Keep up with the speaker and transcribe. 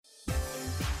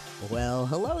Well,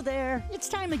 hello there. It's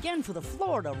time again for the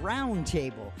Florida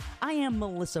Roundtable. I am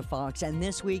Melissa Fox, and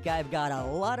this week I've got a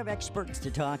lot of experts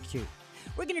to talk to.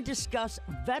 We're going to discuss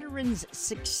veterans'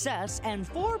 success and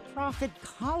for-profit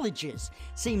colleges.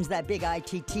 Seems that big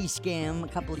ITT scam a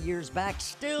couple of years back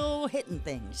still hitting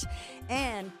things.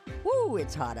 And, whoo,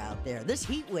 it's hot out there. This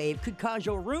heat wave could cause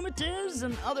your rheumatiz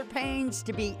and other pains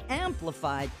to be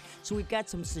amplified, so we've got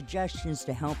some suggestions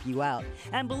to help you out.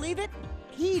 And believe it,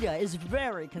 PETA is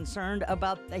very concerned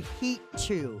about the heat,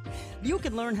 too. You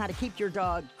can learn how to keep your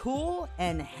dog cool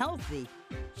and healthy.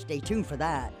 Stay tuned for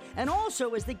that. And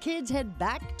also, as the kids head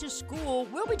back to school,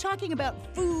 we'll be talking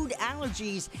about food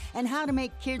allergies and how to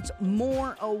make kids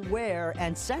more aware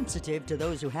and sensitive to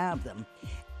those who have them.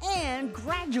 And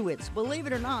graduates, believe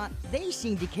it or not, they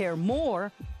seem to care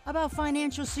more about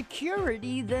financial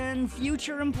security than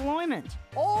future employment.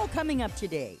 All coming up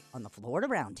today on the Florida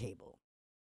Roundtable.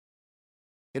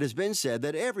 It has been said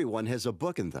that everyone has a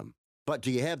book in them. But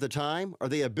do you have the time or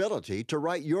the ability to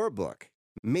write your book?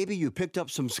 Maybe you picked up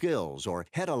some skills or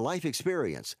had a life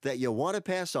experience that you want to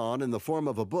pass on in the form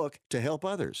of a book to help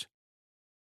others.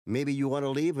 Maybe you want to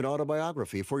leave an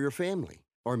autobiography for your family.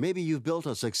 Or maybe you've built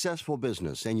a successful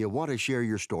business and you want to share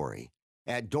your story.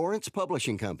 At Dorrance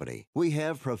Publishing Company, we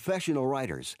have professional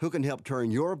writers who can help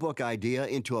turn your book idea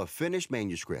into a finished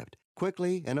manuscript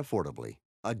quickly and affordably.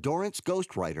 A Dorrance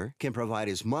ghostwriter can provide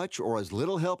as much or as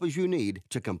little help as you need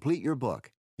to complete your book.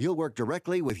 You'll work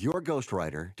directly with your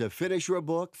ghostwriter to finish your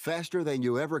book faster than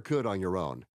you ever could on your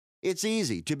own. It's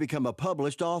easy to become a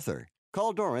published author.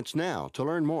 Call Dorrance now to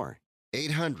learn more.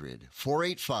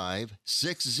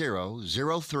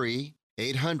 800-485-6003.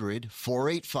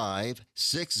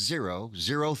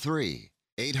 800-485-6003.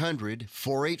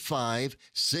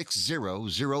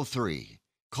 800-485-6003.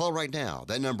 Call right now.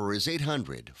 That number is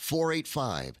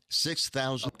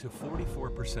 800-485-6000. Up to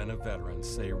 44% of veterans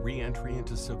say re-entry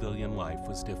into civilian life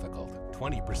was difficult.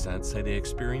 20% say they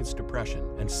experienced depression,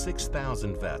 and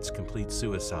 6,000 vets complete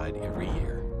suicide every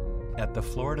year. At the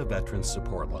Florida Veterans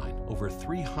Support Line, over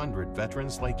 300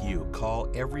 veterans like you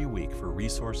call every week for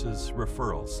resources,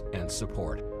 referrals, and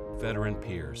support. Veteran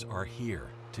peers are here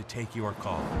to take your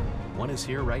call. One is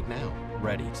here right now,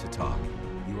 ready to talk.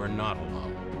 You are not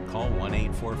alone. Call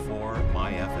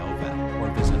 1-844-MyFLVET or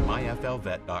visit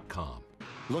myflvet.com.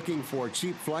 Looking for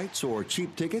cheap flights or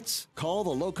cheap tickets? Call the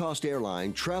low-cost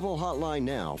airline travel hotline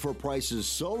now for prices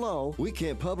so low we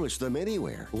can't publish them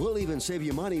anywhere. We'll even save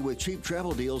you money with cheap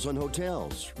travel deals on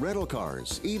hotels, rental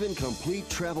cars, even complete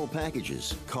travel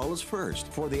packages. Call us first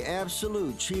for the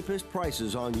absolute cheapest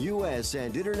prices on U.S.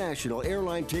 and international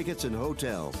airline tickets and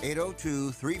hotels.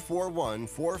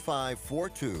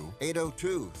 802-341-4542.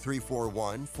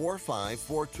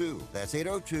 802-341-4542. That's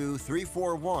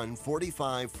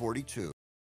 802-341-4542.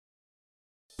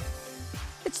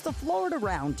 It's the Florida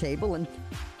Roundtable, and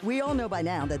we all know by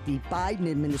now that the Biden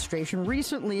administration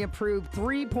recently approved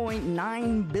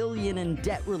 $3.9 billion in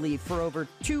debt relief for over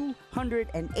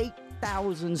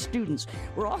 208,000 students.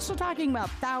 We're also talking about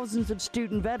thousands of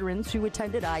student veterans who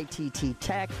attended ITT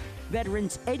Tech,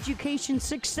 Veterans Education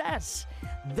Success.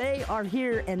 They are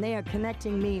here, and they are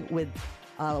connecting me with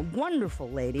a wonderful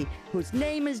lady whose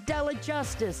name is Della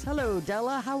Justice. Hello,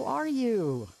 Della. How are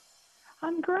you?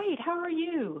 I'm great. How are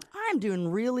you? I'm doing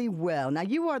really well. Now,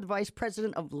 you are the Vice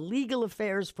President of Legal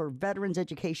Affairs for Veterans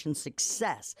Education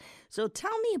Success. So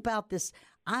tell me about this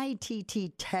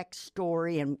ITT Tech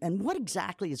story and what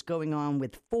exactly is going on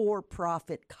with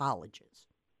for-profit colleges.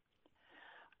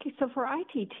 Okay, so for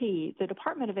ITT, the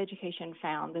Department of Education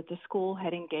found that the school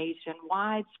had engaged in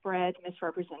widespread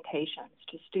misrepresentations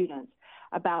to students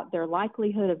about their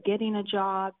likelihood of getting a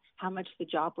job, how much the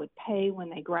job would pay when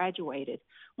they graduated.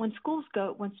 When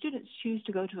students choose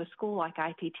to go to a school like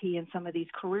ITT and some of these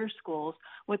career schools,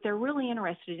 what they're really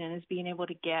interested in is being able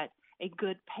to get a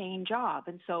good paying job.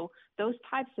 And so those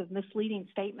types of misleading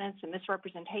statements and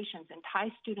misrepresentations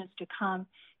entice students to come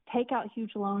take out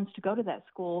huge loans to go to that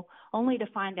school, only to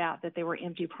find out that they were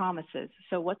empty promises.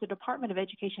 So what the Department of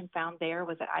Education found there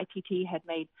was that ITT had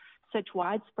made such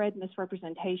widespread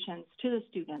misrepresentations to the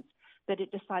students that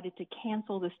it decided to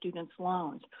cancel the students'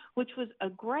 loans, which was a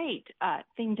great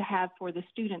thing to have for the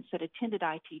students that attended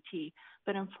ITT.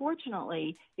 But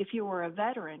unfortunately, if you were a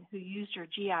veteran who used your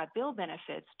GI Bill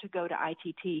benefits to go to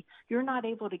ITT, you're not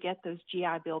able to get those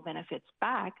GI Bill benefits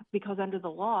back because under the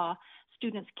law,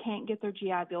 students can't get their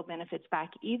GI Bill benefits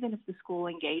back even if the school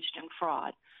engaged in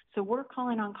fraud. So we're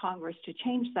calling on Congress to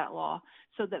change that law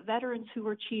so that veterans who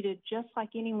were cheated just like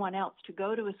anyone else to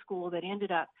go to a school that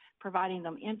ended up providing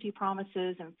them empty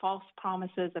promises and false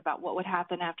promises about what would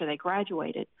happen after they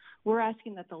graduated, we're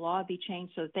asking that the law be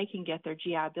changed so that they can get their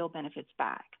GI Bill benefits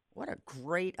back. What a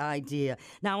great idea.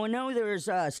 Now, I know there's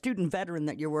a student veteran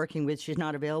that you're working with. She's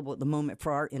not available at the moment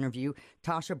for our interview,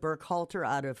 Tasha Burkhalter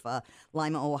out of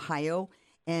Lima, Ohio.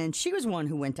 And she was one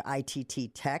who went to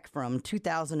ITT Tech from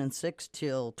 2006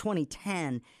 till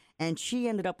 2010. And she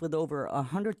ended up with over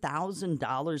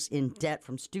 $100,000 in debt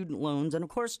from student loans. And, of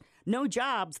course, no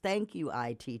jobs. Thank you,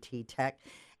 ITT Tech.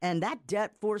 And that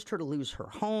debt forced her to lose her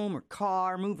home, her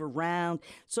car, move around.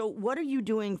 So what are you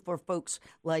doing for folks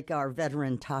like our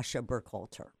veteran Tasha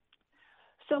Burkhalter?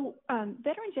 So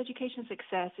Veterans Education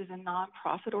Success is a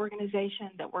nonprofit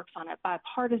organization that works on a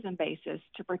bipartisan basis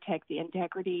to protect the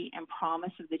integrity and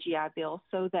promise of the GI Bill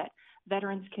so that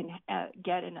veterans can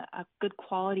get a good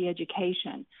quality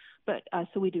education. But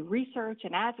so we do research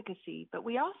and advocacy, but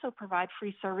we also provide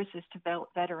free services to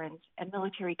veterans and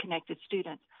military-connected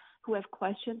students who have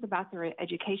questions about their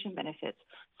education benefits.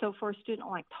 So for a student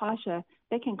like Tasha,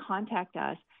 they can contact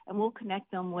us and we'll connect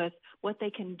them with what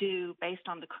they can do based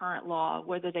on the current law,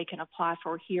 whether they can apply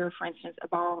for here, for instance, a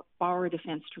borrower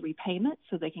defense to repayment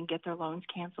so they can get their loans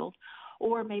canceled,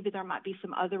 or maybe there might be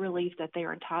some other relief that they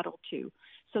are entitled to.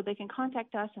 So they can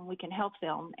contact us and we can help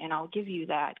them, and I'll give you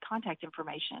that contact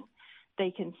information.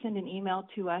 They can send an email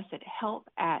to us at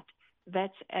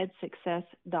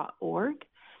help@vetsedsuccess.org.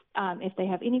 If they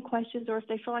have any questions or if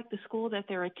they feel like the school that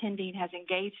they're attending has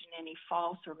engaged in any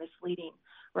false or misleading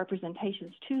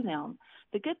representations to them.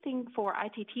 The good thing for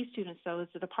ITT students, though, is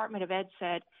the Department of Ed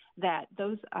said that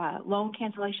those loan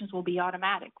cancellations will be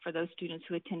automatic for those students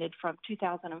who attended from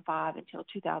 2005 until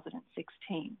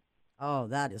 2016. Oh,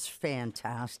 that is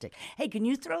fantastic. Hey, can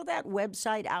you throw that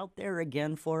website out there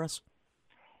again for us?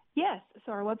 Yes.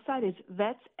 So our website is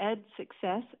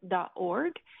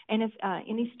vetsedsuccess.org. And if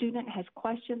any student has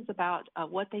questions about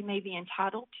what they may be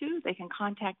entitled to, they can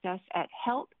contact us at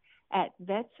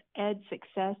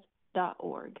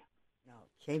help@vetsedsuccess.org.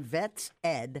 Okay,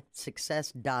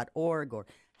 vetsedsuccess.org or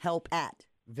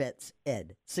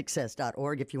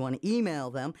help@vetsedsuccess.org if you want to email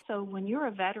them. So when you're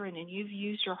a veteran and you've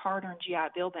used your hard-earned GI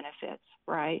Bill benefits,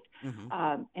 right,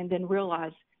 and then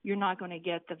realize you're not going to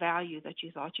get the value that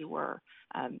you thought you were,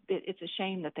 it's a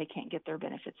shame that they can't get their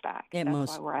benefits back. That's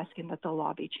why we're asking that the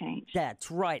law be changed. That's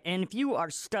right. And if you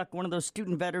are stuck, one of those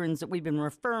student veterans that we've been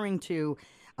referring to,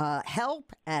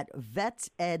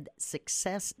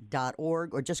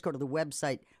 help@vetsedsuccess.org, or just go to the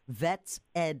website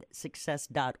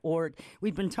vetsedsuccess.org.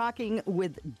 We've been talking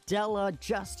with Della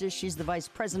Justice. She's the Vice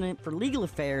President for Legal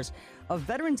Affairs of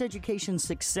Veterans Education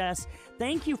Success.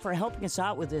 Thank you for helping us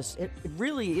out with this. It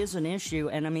really is an issue,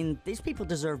 and I mean, these people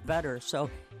deserve better. So,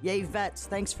 yay, vets,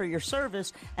 thanks for your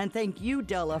service, and thank you,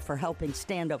 Della, for helping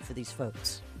stand up for these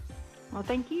folks. Well,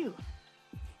 thank you.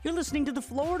 You're listening to the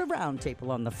Florida Roundtable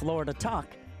on the Florida Talk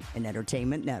and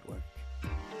Entertainment Network.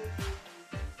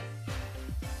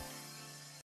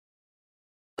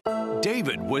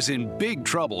 David was in big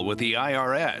trouble with the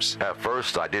IRS. At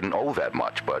first, I didn't owe that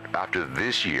much, but after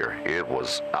this year, it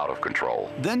was out of control.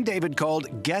 Then David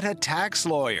called Get a Tax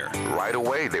Lawyer. Right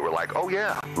away, they were like, oh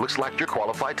yeah, looks like you're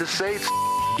qualified to save.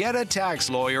 Get a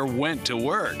Tax Lawyer went to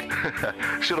work.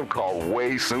 Should have called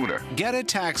way sooner. Get a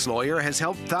Tax Lawyer has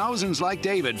helped thousands like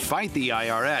David fight the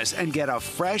IRS and get a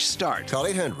fresh start. Call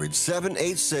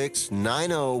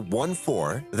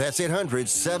 800-786-9014. That's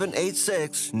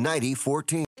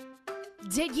 800-786-9014.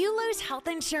 Did you lose health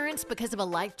insurance because of a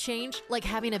life change, like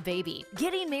having a baby,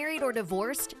 getting married or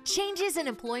divorced, changes in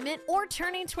employment, or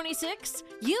turning 26?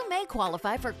 You may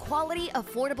qualify for quality,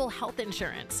 affordable health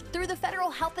insurance through the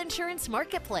Federal Health Insurance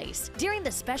Marketplace during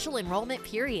the special enrollment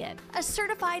period. A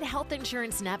certified health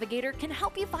insurance navigator can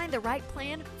help you find the right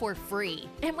plan for free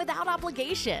and without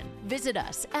obligation. Visit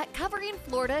us at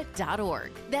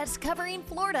coveringflorida.org. That's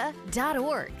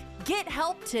coveringflorida.org. Get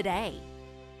help today.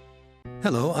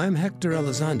 Hello, I'm Hector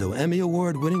Elizondo, Emmy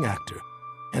Award-winning actor,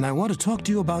 and I want to talk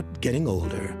to you about getting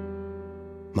older.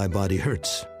 My body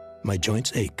hurts, my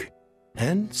joints ache,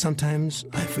 and sometimes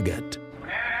I forget.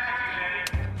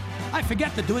 I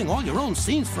forget that doing all your own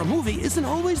scenes for a movie isn't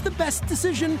always the best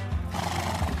decision,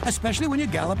 especially when you're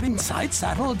galloping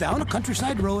side-saddle down a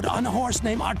countryside road on a horse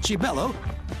named Archibello,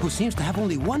 who seems to have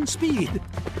only one speed,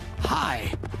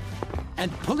 high. And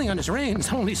pulling on his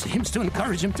reins only seems to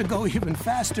encourage him to go even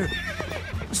faster.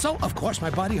 So, of course,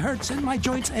 my body hurts and my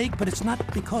joints ache, but it's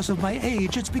not because of my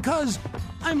age. It's because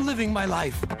I'm living my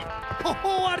life.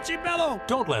 Oh, Archibello!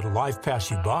 Don't let life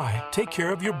pass you by. Take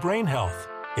care of your brain health.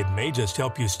 It may just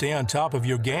help you stay on top of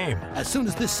your game. As soon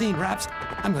as this scene wraps,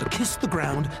 I'm going to kiss the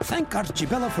ground, thank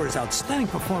Archibello for his outstanding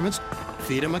performance,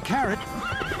 feed him a carrot,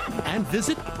 and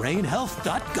visit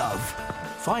brainhealth.gov.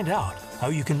 Find out how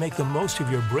you can make the most of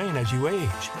your brain as you age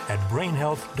at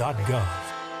brainhealth.gov.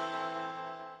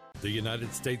 The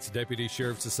United States Deputy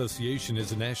Sheriff's Association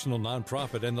is a national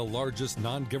nonprofit and the largest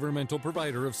non-governmental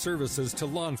provider of services to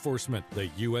law enforcement. The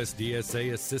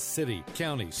USDSA assists city,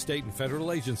 county, state, and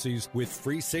federal agencies with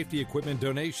free safety equipment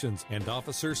donations and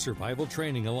officer survival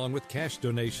training, along with cash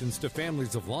donations to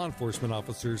families of law enforcement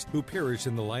officers who perish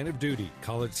in the line of duty,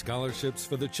 college scholarships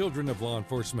for the children of law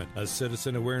enforcement, a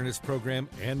citizen awareness program,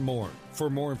 and more. For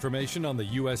more information on the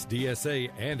USDSA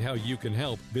and how you can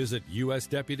help, visit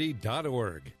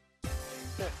usdeputy.org.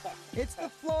 It's the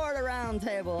Florida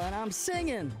Roundtable, and I'm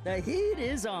singing "The Heat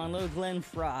Is On," little Glenn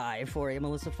Fry for you,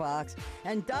 Melissa Fox.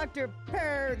 And Dr.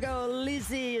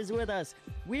 Pergolizzi is with us.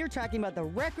 We are talking about the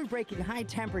record-breaking high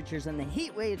temperatures and the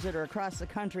heat waves that are across the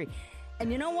country.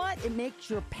 And you know what? It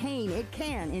makes your pain, it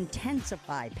can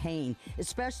intensify pain,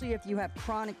 especially if you have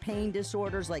chronic pain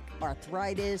disorders like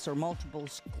arthritis or multiple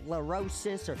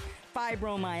sclerosis or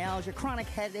fibromyalgia, chronic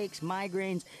headaches,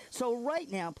 migraines. So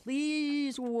right now,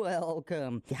 please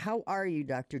welcome. How are you,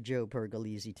 Dr. Joe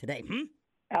Pergolizzi, today?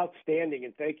 Outstanding,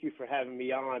 and thank you for having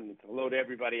me on. Hello to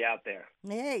everybody out there.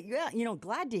 Hey, yeah,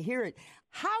 glad to hear it.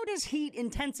 How does heat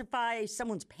intensify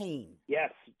someone's pain?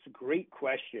 Yes, it's a great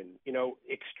question.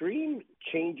 Extreme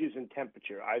changes in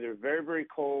temperature, either very, very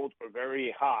cold or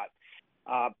very hot,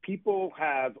 people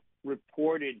have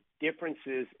reported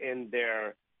differences in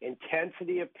their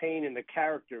intensity of pain and the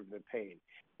character of the pain.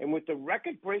 And with the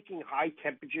record-breaking high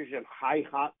temperatures and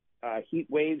hot heat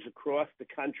waves across the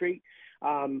country,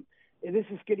 this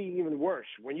is getting even worse.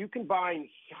 When you combine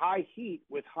high heat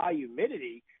with high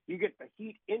humidity, you get the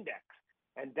heat index,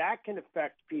 and that can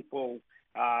affect people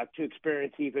to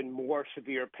experience even more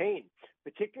severe pain,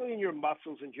 particularly in your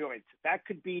muscles and joints. That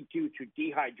could be due to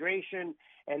dehydration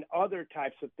and other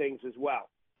types of things as well.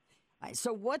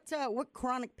 So what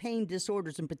chronic pain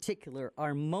disorders in particular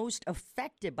are most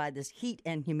affected by this heat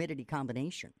and humidity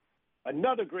combination?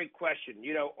 Another great question.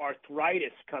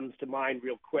 Arthritis comes to mind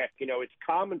real quick. It's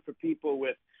common for people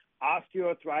with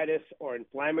osteoarthritis or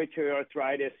inflammatory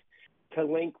arthritis to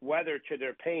link weather to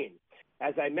their pain.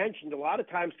 As I mentioned, a lot of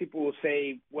times people will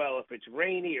say, well, if it's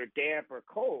rainy or damp or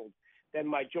cold, then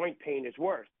my joint pain is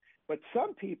worse. But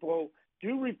some people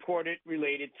do report it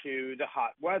related to the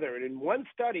hot weather. And in one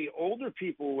study, older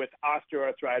people with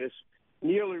osteoarthritis,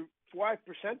 nearly 5%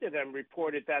 of them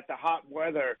reported that the hot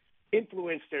weather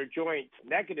influenced their joints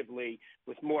negatively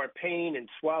with more pain and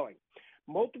swelling.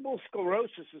 Multiple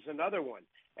sclerosis is another one.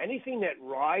 Anything that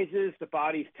rises the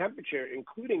body's temperature,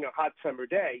 including a hot summer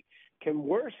day, can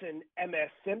worsen MS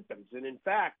symptoms. And in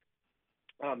fact,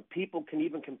 people can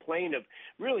even complain of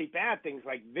really bad things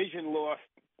like vision loss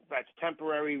that's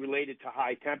temporary related to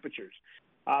high temperatures.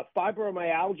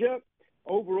 Fibromyalgia,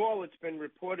 overall, it's been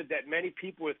reported that many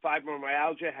people with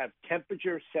fibromyalgia have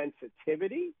temperature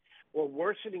sensitivity or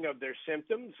worsening of their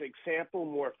symptoms. Example,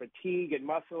 more fatigue and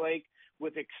muscle ache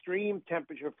with extreme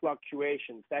temperature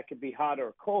fluctuations. That could be hot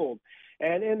or cold.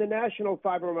 And the National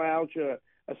Fibromyalgia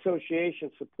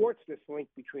Association supports this link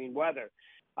between weather.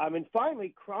 And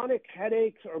finally, chronic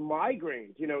headaches or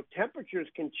migraines. Temperatures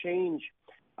can change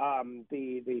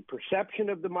the perception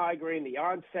of the migraine, the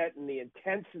onset, and the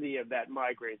intensity of that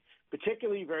migraine,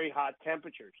 particularly very hot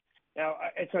temperatures. Now,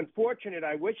 it's unfortunate.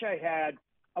 I wish I had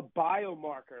a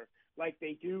biomarker like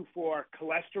they do for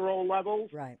cholesterol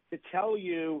levels to tell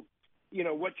you,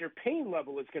 what your pain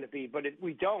level is going to be, but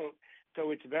we don't.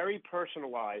 So it's very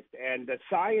personalized, and the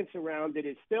science around it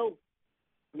is still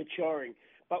maturing.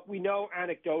 But we know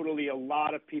anecdotally a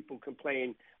lot of people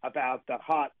complain about the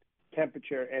hot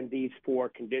temperature and these four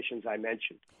conditions I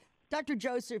mentioned. Dr.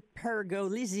 Joseph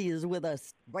Pergolizzi is with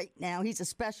us right now. He's a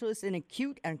specialist in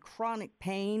acute and chronic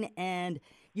pain, and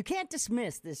you can't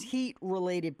dismiss this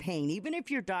heat-related pain, even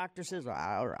if your doctor says,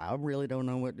 I really don't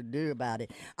know what to do about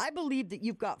it. I believe that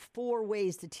you've got 4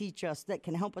 ways to teach us that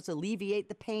can help us alleviate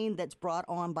the pain that's brought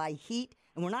on by heat.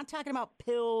 And we're not talking about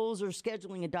pills or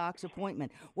scheduling a doc's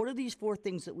appointment. What are these 4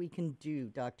 things that we can do,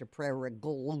 Dr.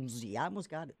 Pergolizzi? I almost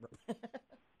got it.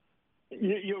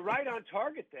 You're right on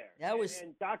target there.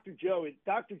 And Dr. Joe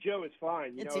is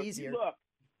fine. It's easier.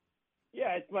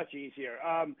 It's much easier.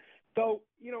 So,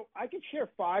 I could share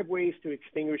 5 ways to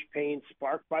extinguish pain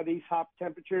sparked by these hot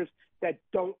temperatures that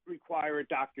don't require a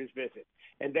doctor's visit.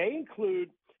 And they include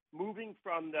moving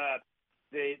from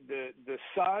the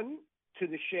sun to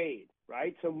the shade,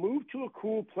 right? So move to a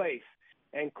cool place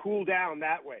and cool down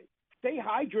that way. Stay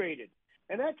hydrated.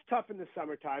 And that's tough in the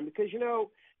summertime because,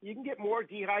 you can get more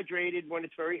dehydrated when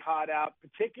it's very hot out,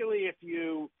 particularly if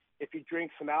you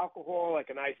drink some alcohol, like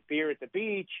a nice beer at the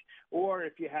beach, or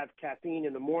if you have caffeine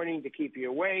in the morning to keep you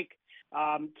awake.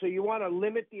 So you want to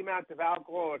limit the amount of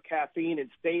alcohol or caffeine and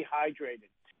stay hydrated.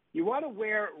 You want to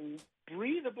wear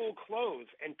breathable clothes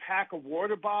and pack a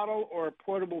water bottle or a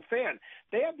portable fan.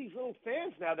 They have these little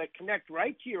fans now that connect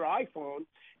right to your iPhone,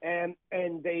 and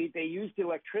they use the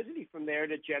electricity from there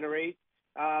to generate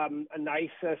a nice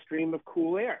stream of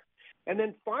cool air. And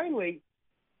then finally,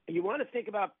 you want to think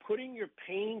about putting your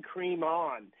pain cream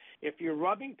on. If you're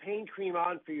rubbing pain cream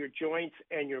on for your joints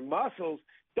and your muscles,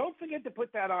 don't forget to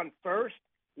put that on first,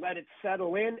 let it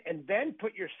settle in, and then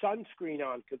put your sunscreen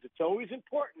on, because it's always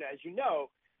important, as you know,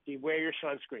 to wear your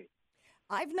sunscreen.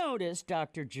 I've noticed,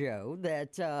 Dr. Joe,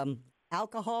 that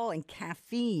alcohol and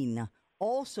caffeine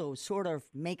also sort of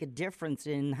make a difference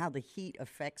in how the heat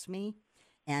affects me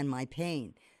and my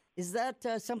pain. Is that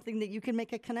something that you can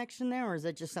make a connection there, or is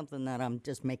that just something that I'm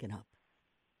just making up?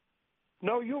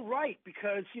 No, you're right,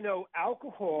 because,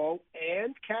 alcohol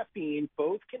and caffeine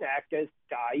both can act as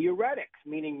diuretics,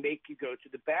 meaning make you go to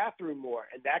the bathroom more,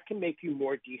 and that can make you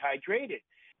more dehydrated.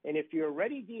 And if you're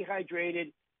already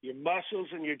dehydrated, your muscles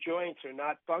and your joints are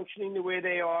not functioning the way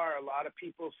they are. A lot of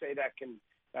people say that can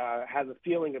have a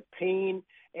feeling of pain.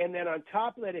 And then on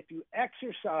top of that, if you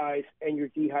exercise and you're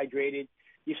dehydrated,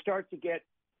 you start to get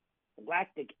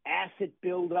lactic acid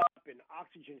buildup and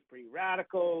oxygen-free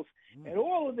radicals, and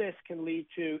all of this can lead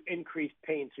to increased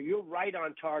pain. So you're right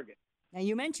on target. Now,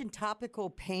 you mentioned topical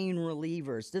pain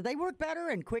relievers. Do they work better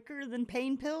and quicker than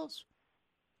pain pills?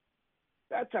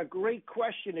 That's a great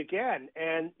question again.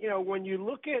 And, when you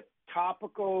look at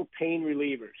topical pain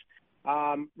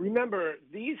relievers, remember,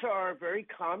 these are very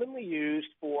commonly used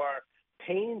for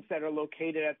pains that are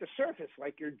located at the surface,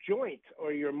 like your joints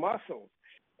or your muscles.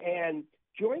 And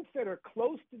joints that are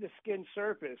close to the skin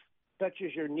surface, such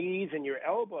as your knees and your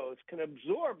elbows, can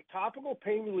absorb topical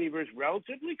pain relievers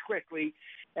relatively quickly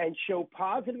and show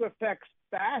positive effects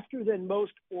faster than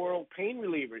most oral pain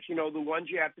relievers, the ones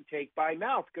you have to take by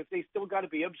mouth, because they still got to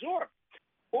be absorbed.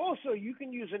 Also, you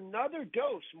can use another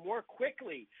dose more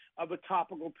quickly of a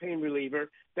topical pain reliever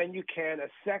than you can a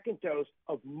second dose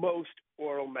of most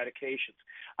oral medications.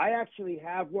 I actually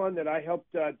have one that I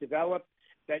helped develop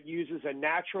that uses a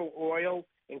natural oil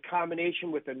in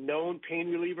combination with a known pain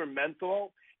reliever,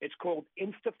 menthol. It's called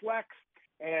Instaflex,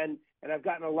 and I've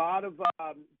gotten a lot of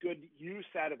good use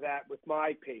out of that with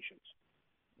my patients.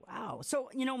 Wow. So,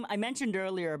 I mentioned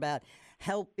earlier about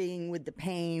helping with the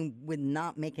pain with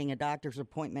not making a doctor's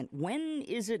appointment. When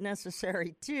is it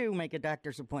necessary to make a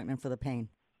doctor's appointment for the pain?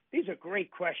 These are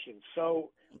great questions.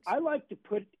 So I like to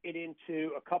put it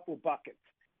into a couple buckets,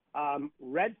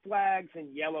 red flags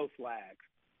and yellow flags.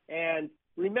 And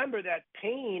remember that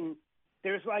pain,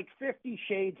 there's like 50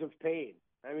 shades of pain.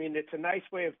 I mean, it's a nice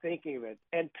way of thinking of it.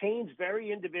 And pain's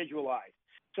very individualized.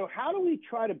 So how do we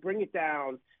try to bring it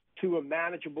down to a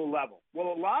manageable level?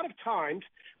 Well, a lot of times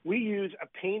we use a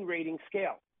pain rating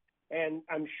scale. And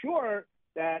I'm sure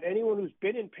that anyone who's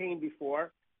been in pain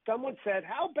before, someone said,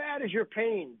 how bad is your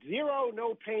pain? 0,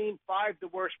 no pain, 5, the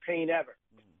worst pain ever.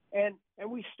 And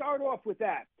we start off with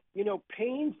that.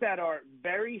 Pains that are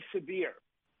very severe,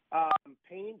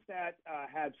 pains that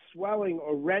have swelling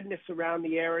or redness around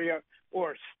the area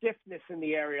or stiffness in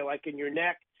the area, like in your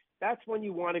neck, that's when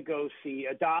you want to go see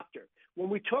a doctor. When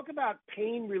we talk about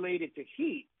pain related to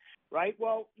heat, right,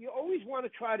 well, you always want to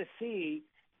try to see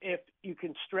if you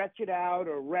can stretch it out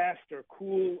or rest or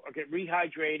cool or get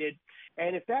rehydrated.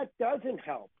 And if that doesn't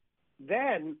help,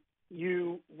 then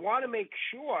you want to make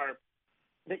sure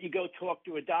that you go talk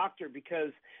to a doctor,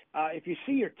 because if you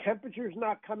see your temperature's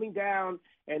not coming down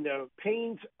and the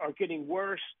pains are getting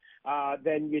worse,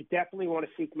 then you definitely want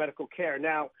to seek medical care.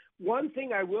 Now, one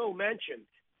thing I will mention,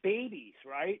 babies,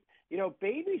 right?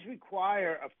 Babies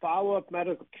require a follow-up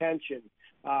medical attention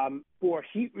for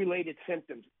heat-related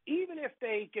symptoms, even if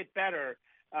they get better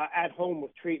at home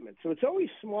with treatment. So it's always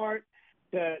smart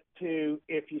to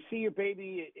if you see your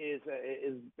baby is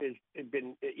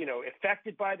been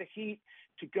affected by the heat,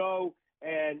 to go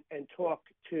and talk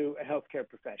to a healthcare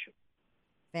professional.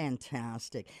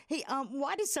 Fantastic. Hey,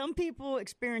 why do some people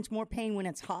experience more pain when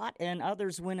it's hot and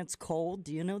others when it's cold?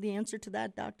 Do you know the answer to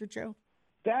that, Dr. Joe?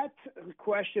 That's a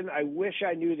question I wish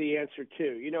I knew the answer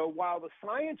to. While the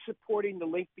science supporting the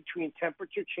link between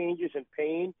temperature changes and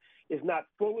pain is not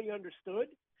fully understood,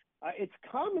 it's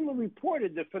commonly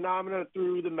reported, the phenomena,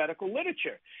 through the medical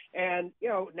literature. And,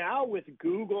 now with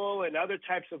Google and other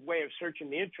types of way of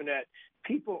searching the internet,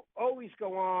 people always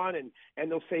go on and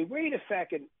they'll say, wait a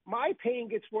second, my pain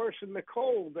gets worse in the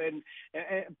cold.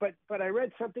 But I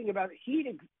read something about heat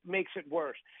makes it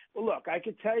worse. Well, look, I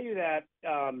could tell you that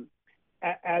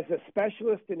as a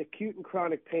specialist in acute and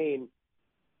chronic pain,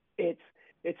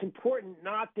 it's important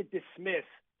not to dismiss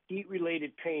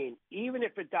heat-related pain, even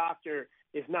if a doctor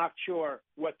is not sure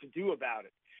what to do about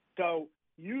it. So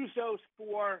use those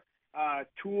 4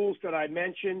 tools that I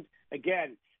mentioned.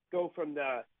 Again, go from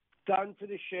the sun to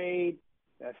the shade,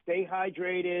 stay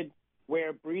hydrated,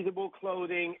 wear breathable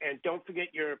clothing, and don't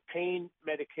forget your pain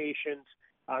medications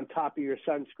on top of your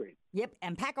sunscreen. Yep,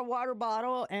 and pack a water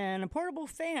bottle and a portable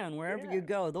fan wherever you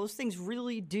go. Those things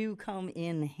really do come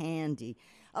in handy.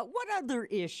 What other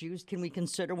issues can we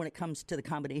consider when it comes to the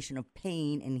combination of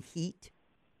pain and heat?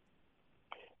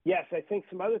 Yes, I think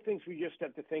some other things we just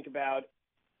have to think about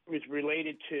is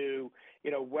related to,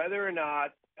 whether or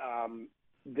not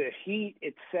the heat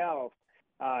itself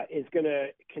is going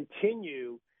to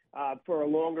continue for a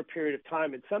longer period of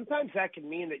time. And sometimes that can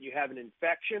mean that you have an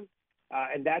infection.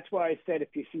 And that's why I said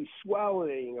if you see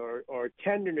swelling or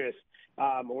tenderness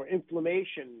or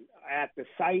inflammation at the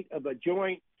site of a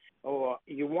joint, or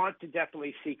you want to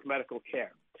definitely seek medical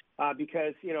care.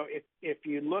 Because, if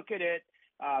you look at it,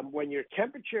 when your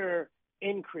temperature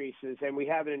increases and we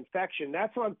have an infection,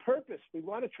 that's on purpose. We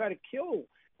want to try to kill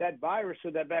that virus or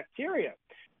that bacteria.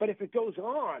 But if it goes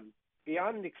on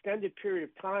beyond an extended period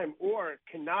of time or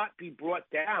cannot be brought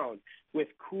down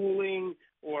with cooling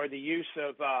or the use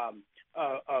of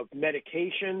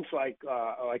medications like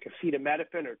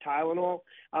acetaminophen or Tylenol,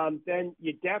 then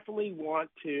you definitely want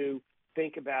to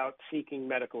think about seeking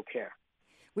medical care.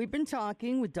 We've been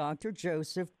talking with Dr.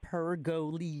 Joseph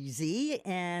Pergolesi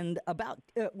and about,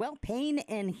 pain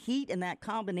and heat and that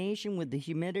combination with the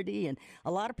humidity. And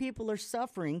a lot of people are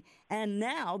suffering, and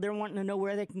now they're wanting to know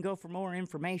where they can go for more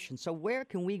information. So where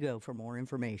can we go for more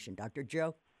information, Dr.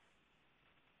 Joe?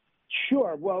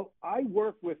 Sure. Well, I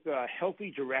work with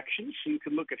Healthy Directions, so you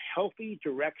can look at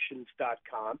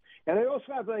healthydirections.com. And I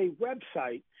also have a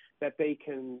website that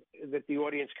the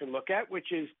audience can look at,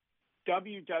 which is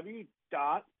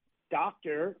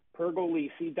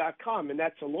www.drpergolesi.com. And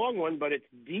that's a long one, but it's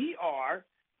DRPERGOLIZZI,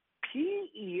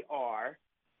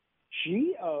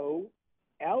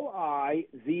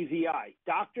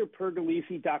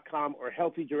 drpergolesi.com, or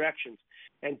Healthy Directions.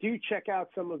 And do check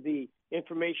out some of the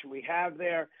information we have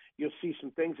there. You'll see some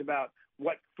things about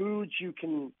what foods you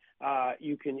can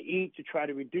eat to try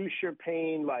to reduce your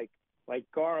pain, like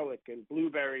garlic and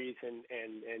blueberries and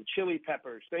chili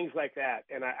peppers, things like that.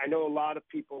 And I know a lot of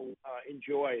people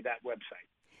enjoy that website.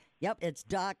 Yep, it's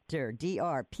Dr.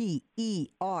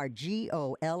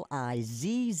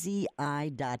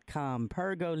 DRPERGOLIZZI.com.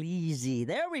 Pergolesi.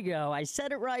 There we go. I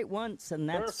said it right once, and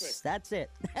that's it.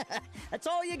 That's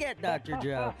all you get, Dr.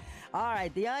 Joe. All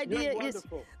right, the idea is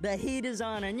the heat is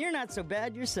on, and you're not so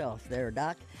bad yourself there,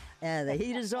 Doc. The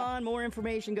heat is on. More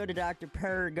information, go to Dr.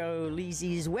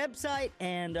 Pergolesi's website,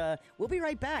 and we'll be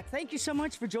right back. Thank you so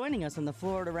much for joining us on the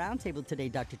Florida Roundtable today,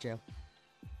 Dr. Joe.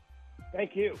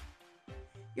 Thank you.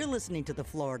 You're listening to the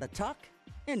Florida Talk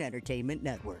and Entertainment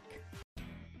Network.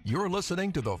 You're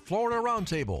listening to the Florida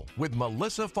Roundtable with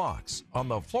Melissa Fox on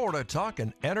the Florida Talk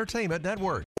and Entertainment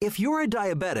Network. If you're a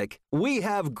diabetic, we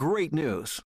have great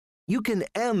news. You can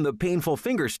end the painful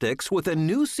finger sticks with a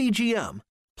new CGM.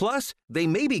 Plus, they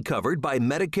may be covered by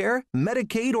Medicare,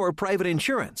 Medicaid, or private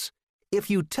insurance. If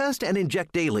you test and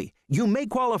inject daily, you may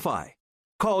qualify.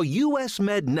 Call US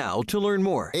Med now to learn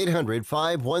more.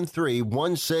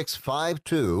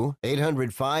 800-513-1652.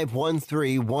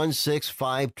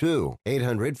 800-513-1652.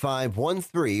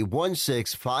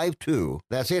 800-513-1652.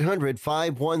 That's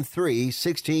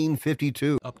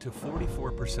 800-513-1652. Up to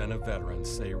 44% of veterans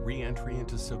say re-entry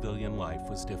into civilian life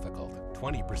was difficult.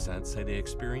 20% say they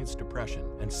experienced depression,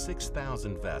 and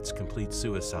 6,000 vets complete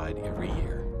suicide every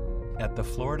year. At the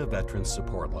Florida Veterans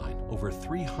Support Line, over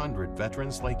 300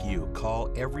 veterans like you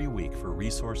call every week for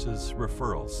resources,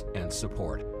 referrals, and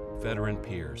support. Veteran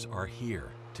peers are here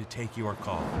to take your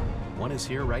call. One is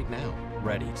here right now,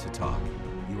 ready to talk.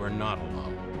 You are not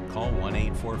alone. Call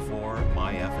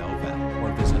 1-844-MyFLVET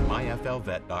or visit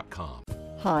myflvet.com.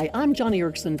 Hi, I'm Johnny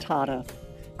Erickson Tata.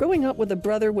 Growing up with a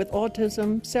brother with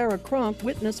autism, Sarah Crump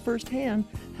witnessed firsthand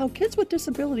how kids with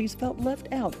disabilities felt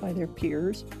left out by their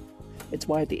peers. It's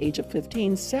why at the age of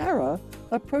 15, Sarah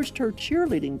approached her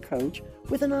cheerleading coach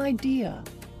with an idea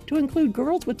to include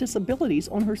girls with disabilities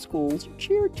on her school's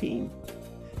cheer team.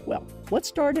 Well, what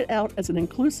started out as an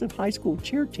inclusive high school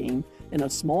cheer team in a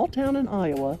small town in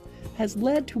Iowa has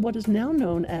led to what is now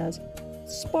known as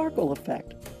Sparkle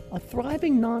Effect, a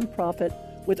thriving nonprofit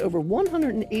with over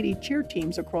 180 cheer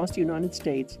teams across the United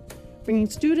States, bringing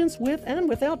students with and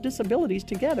without disabilities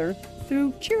together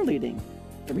through cheerleading.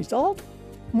 The result?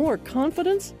 More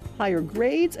confidence, higher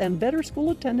grades, and better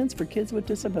school attendance for kids with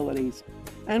disabilities.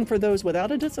 And for those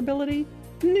without a disability,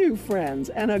 new friends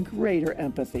and a greater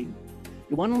empathy.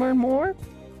 You want to learn more?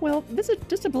 Well, visit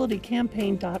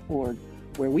disabilitycampaign.org,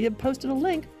 where we have posted a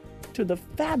link to the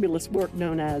fabulous work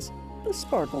known as the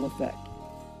Sparkle Effect.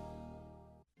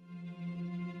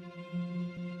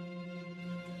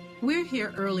 We're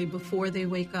here early before they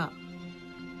wake up.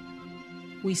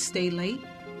 We stay late,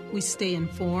 we stay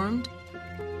informed,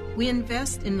 we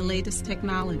invest in the latest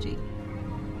technology.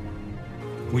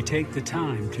 We take the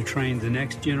time to train the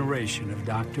next generation of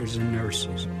doctors and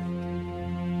nurses.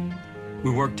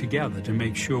 We work together to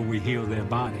make sure we heal their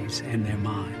bodies and their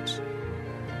minds.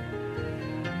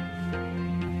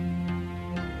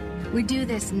 We do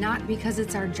this not because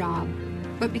it's our job,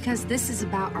 but because this is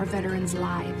about our veterans'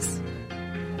 lives.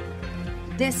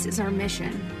 This is our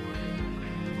mission.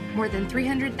 More than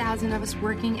 300,000 of us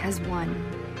working as one,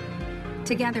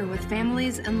 together with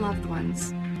families and loved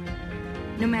ones.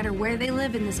 No matter where they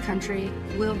live in this country,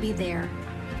 we'll be there.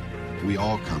 We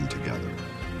all come together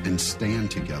and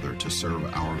stand together to serve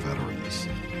our veterans.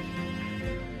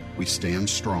 We stand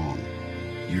strong,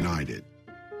 united.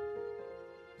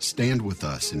 Stand with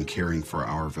us in caring for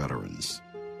our veterans.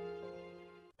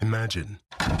 Imagine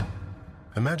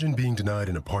being denied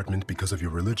an apartment because of your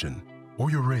religion,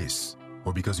 or your race,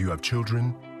 or because you have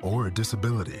children, or a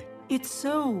disability. It's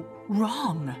so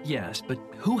wrong. Yes, but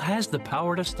who has the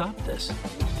power to stop this?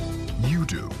 You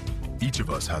do. Each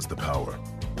of us has the power.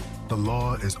 The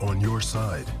law is on your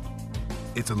side.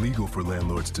 It's illegal for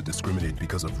landlords to discriminate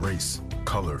because of race,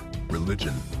 color,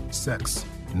 religion, sex,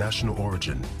 national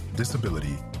origin,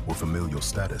 disability, or familial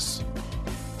status.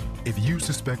 If you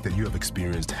suspect that you have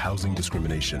experienced housing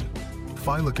discrimination,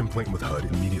 file a complaint with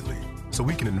HUD immediately so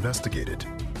we can investigate it.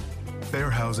 Fair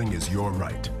housing is your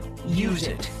right. Use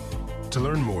it. To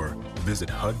learn more, visit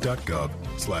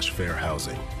hud.gov/fair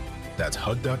housing. That's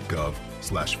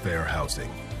hud.gov/fair housing.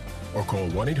 Or call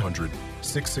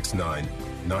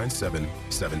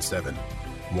 1-800-669-9777.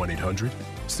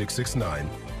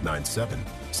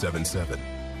 1-800-669-9777.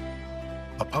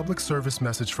 A public service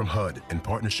message from HUD in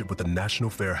partnership with the National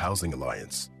Fair Housing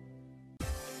Alliance.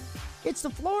 It's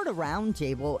the Florida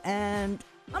Roundtable, and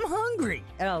I'm hungry.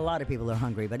 A lot of people are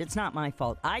hungry, but it's not my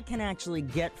fault. I can actually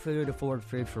afford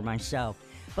food for myself.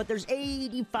 But there's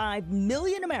 85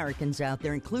 million Americans out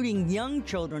there, including young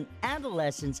children,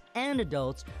 adolescents, and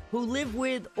adults, who live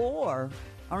with or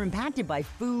are impacted by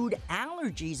food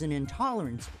allergies and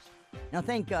intolerances. Now,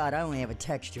 thank God I only have a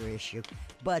texture issue.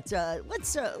 But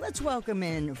let's welcome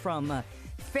in from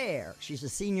FAIR. She's the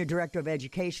Senior Director of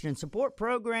Education and Support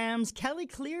Programs, Kelly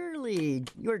Clearly.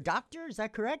 You're a doctor, is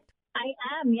that correct? I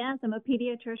am, yes. I'm a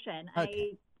pediatrician.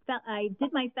 Okay. I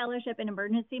did my fellowship in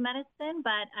emergency medicine,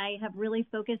 but I have really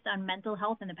focused on mental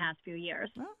health in the past few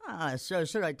years. So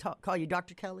should I call you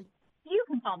Dr. Kelly? You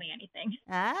can call me anything.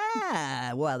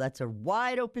 Well, that's a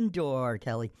wide open door,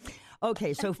 Kelly.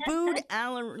 Okay, so food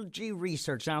allergy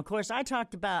research. Now, of course, I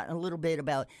talked a little bit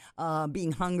about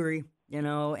being hungry,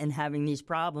 and having these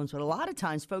problems. But a lot of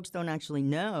times folks don't actually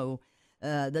know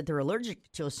that they're allergic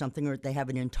to something or they have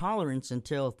an intolerance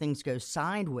until things go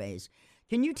sideways.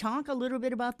 Can you talk a little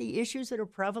bit about the issues that are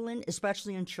prevalent,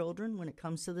 especially in children, when it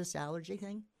comes to this allergy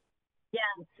thing?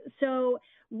 Yes. So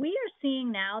we are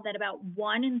seeing now that about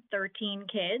 1 in 13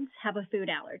 kids have a food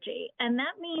allergy. And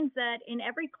that means that in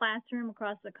every classroom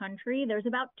across the country, there's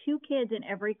about 2 kids in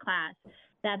every class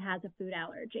that has a food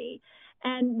allergy.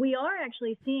 And we are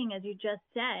actually seeing, as you just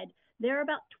said, there are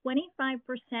about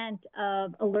 25%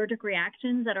 of allergic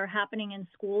reactions that are happening in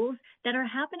schools that are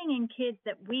happening in kids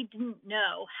that we didn't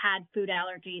know had food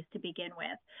allergies to begin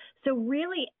with. So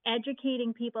really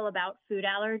educating people about food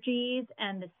allergies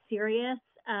and the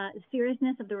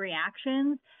seriousness of the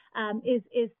reactions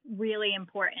is really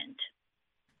important.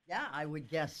 Yeah, I would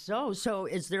guess so. So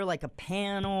is there like a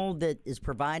panel that is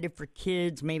provided for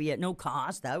kids, maybe at no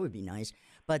cost? That would be nice.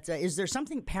 But is there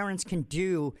something parents can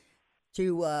do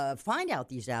to find out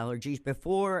these allergies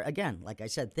before, again, like I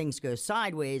said, things go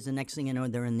sideways, and next thing you know,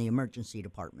 they're in the emergency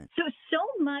department? So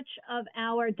much of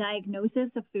our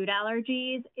diagnosis of food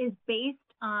allergies is based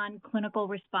on clinical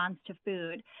response to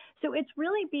food. So it's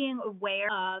really being aware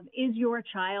of, is your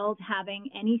child having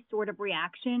any sort of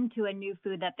reaction to a new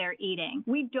food that they're eating?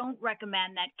 We don't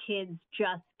recommend that kids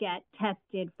just get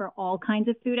tested for all kinds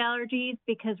of food allergies,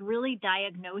 because really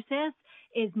diagnosis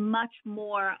is much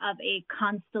more of a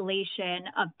constellation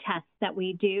of tests that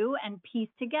we do and piece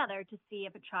together to see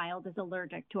if a child is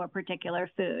allergic to a particular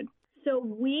food. So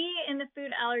we in the food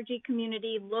allergy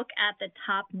community look at the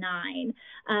top 9,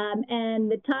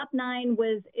 and the top 9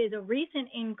 is a recent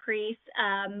increase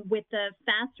with the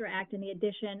FASTER Act and the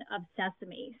addition of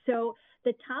sesame. So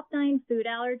the top 9 food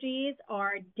allergies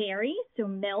are dairy, so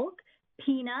milk,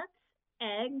 peanuts,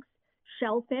 eggs,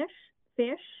 shellfish,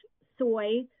 fish,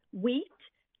 soy, wheat,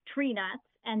 tree nuts,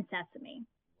 and sesame.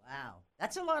 Wow.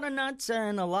 That's a lot of nuts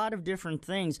and a lot of different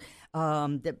things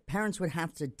that parents would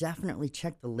have to definitely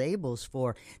check the labels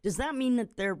for. Does that mean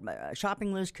that their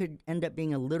shopping list could end up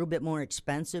being a little bit more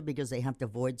expensive because they have to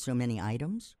avoid so many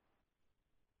items?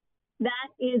 That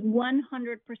is 100%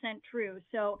 true.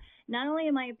 So not only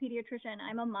am I a pediatrician,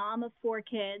 I'm a mom of 4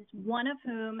 kids, one of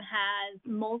whom has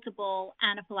multiple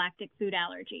anaphylactic food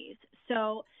allergies.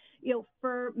 So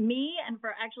for me and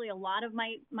for actually a lot of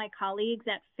my colleagues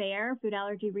at FAIR, Food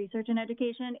Allergy Research and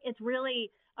Education, it's really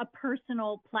a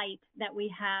personal plight that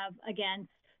we have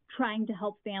against trying to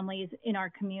help families in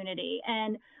our community.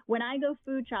 And when I go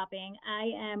food shopping,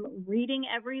 I am reading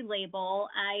every label.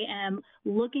 I am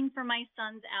looking for my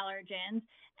son's allergens.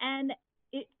 And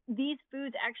these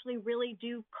foods actually really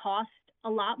do cost a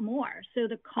lot more. So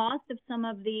the cost of some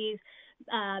of these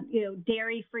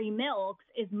dairy-free milks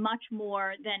is much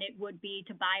more than it would be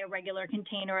to buy a regular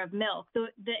container of milk.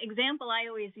 The example I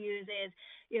always use is,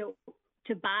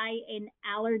 to buy an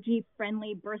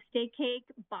allergy-friendly birthday cake,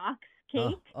 box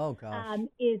cake,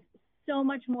 is so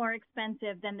much more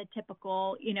expensive than the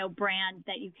typical, brand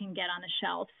that you can get on the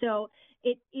shelf. So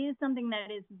it is something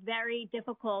that is very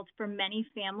difficult for many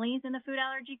families in the food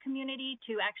allergy community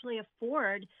to actually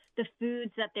afford the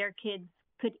foods that their kids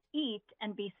could eat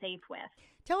and be safe with.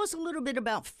 Tell us a little bit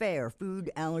about FAIR,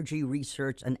 Food Allergy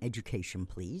Research and Education,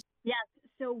 please. Yes.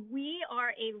 So we are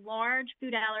a large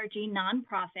food allergy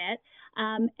nonprofit,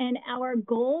 and our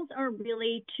goals are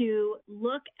really to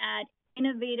look at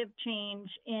innovative change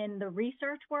in the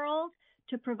research world,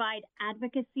 to provide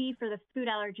advocacy for the food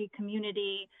allergy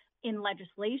community in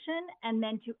legislation, and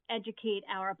then to educate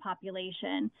our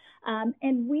population.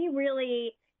 And we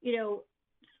really,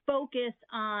 focus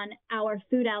on our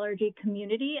food allergy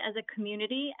community as a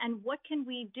community, and what can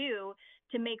we do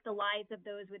to make the lives of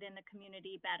those within the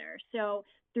community better. So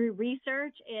through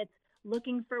research, it's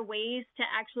looking for ways to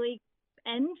actually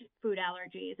end food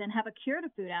allergies and have a cure to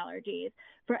food allergies.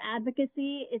 For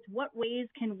advocacy, it's what ways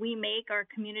can we make our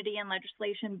community and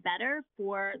legislation better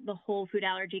for the whole food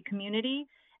allergy community.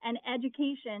 And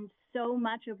education, so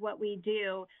much of what we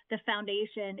do, the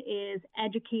foundation is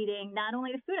educating not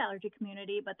only the food allergy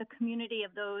community, but the community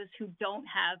of those who don't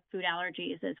have food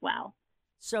allergies as well.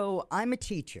 So I'm a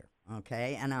teacher,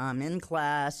 okay, and I'm in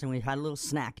class, and we had a little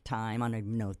snack time. I don't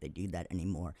even know if they do that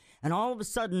anymore. And all of a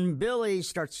sudden, Billy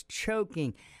starts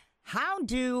choking. How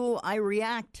do I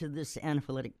react to this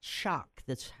anaphylactic shock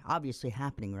that's obviously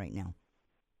happening right now?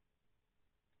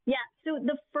 Yeah, so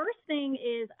the first thing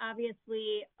is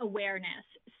obviously awareness.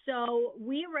 So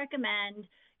we recommend,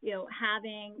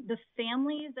 having the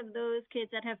families of those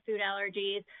kids that have food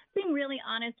allergies, being really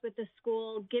honest with the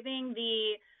school, giving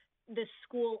the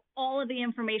school all of the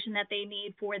information that they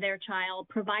need for their child,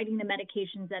 providing the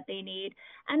medications that they need,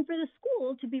 and for the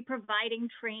school to be providing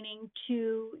training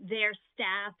to their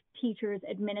staff, teachers,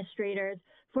 administrators,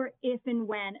 for if and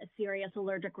when a serious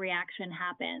allergic reaction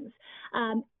happens.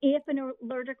 If an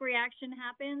allergic reaction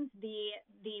happens,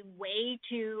 the way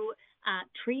to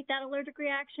treat that allergic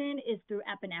reaction is through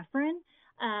epinephrine.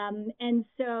 And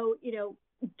so,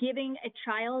 giving a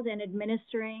child and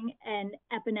administering an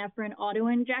epinephrine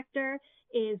autoinjector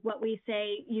is what we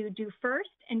say you do first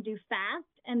and do fast,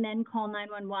 and then call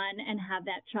 911 and have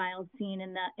that child seen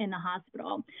in the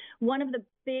hospital. One of the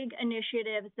big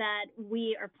initiatives that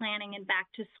we are planning in Back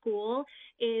to School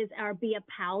is our Be a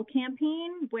PAL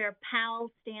campaign, where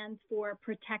PAL stands for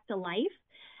Protect a Life.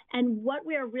 And what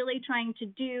we are really trying to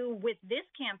do with this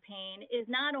campaign is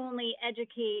not only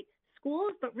educate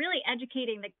schools, but really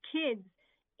educating the kids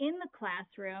in the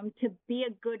classroom to be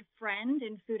a good friend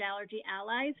and food allergy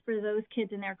allies for those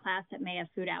kids in their class that may have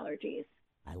food allergies.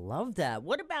 I love that.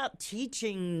 What about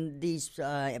teaching these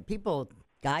people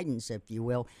guidance, if you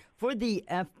will, for the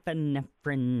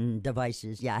epinephrine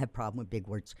devices. Yeah, I have a problem with big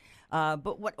words.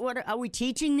 But what are we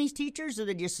teaching these teachers? Are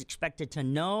they just expected to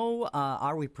know?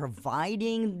 Are we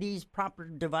providing these proper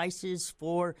devices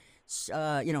for,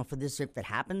 for this if it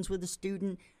happens with a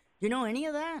student? Do you know any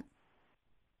of that?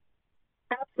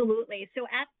 Absolutely. So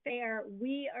at FAIR,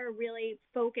 we are really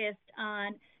focused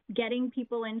on getting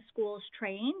people in schools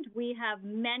trained. We have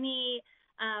many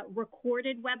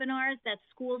recorded webinars that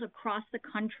schools across the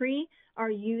country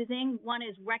are using. One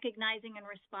is recognizing and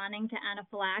responding to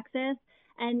anaphylaxis,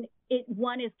 and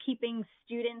one is keeping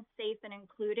students safe and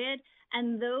included.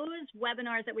 And those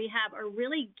webinars that we have are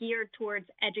really geared towards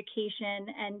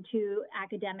education and to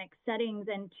academic settings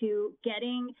and to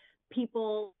getting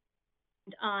people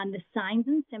on the signs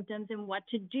and symptoms and what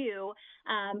to do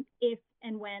if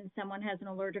and when someone has an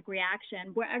allergic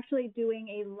reaction. We're actually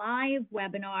doing a live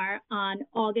webinar on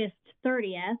August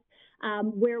 30th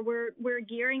where we're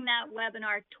gearing that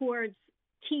webinar towards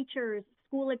teachers,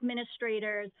 school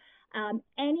administrators,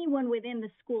 anyone within the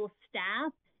school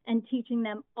staff, and teaching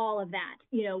them all of that.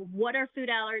 What are food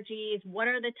allergies? What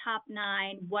are the top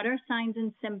 9? What are signs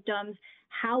and symptoms?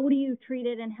 How do you treat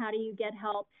it and how do you get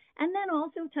help? And then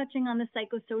also touching on the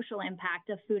psychosocial impact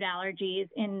of food allergies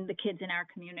in the kids in our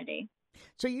community.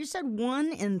 So you said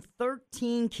 1 in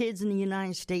 13 kids in the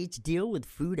United States deal with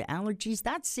food allergies.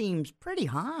 That seems pretty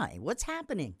high. What's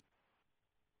happening?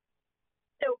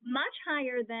 So much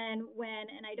higher than when,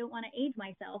 and I don't want to age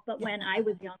myself, but when I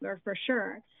was younger for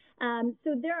sure.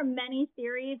 So there are many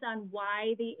theories on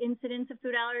why the incidence of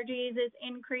food allergies is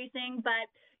increasing, but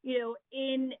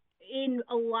in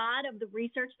a lot of the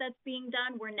research that's being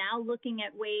done, we're now looking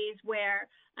at ways where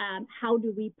how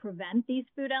do we prevent these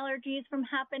food allergies from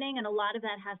happening? And a lot of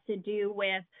that has to do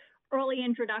with early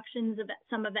introductions of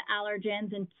some of the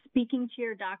allergens and speaking to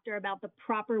your doctor about the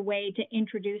proper way to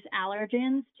introduce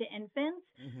allergens to infants.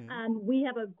 Mm-hmm. We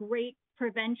have a great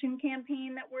prevention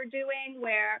campaign that we're doing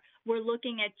where we're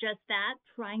looking at just that,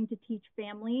 trying to teach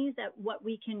families at what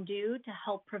we can do to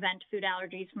help prevent food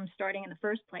allergies from starting in the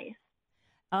first place.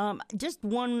 Just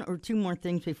 1 or 2 more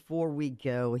things before we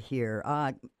go here.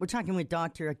 We're talking with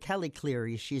Dr. Kelly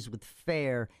Cleary. She's with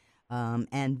FAIR,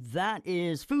 and that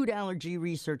is Food Allergy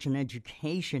Research and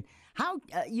Education. How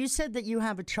you said that you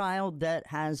have a child that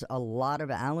has a lot of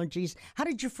allergies. How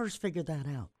did you first figure that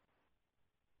out?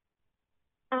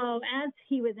 Oh, as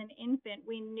he was an infant,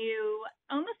 we knew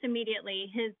almost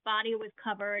immediately his body was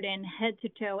covered in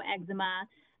head-to-toe eczema.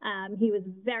 He was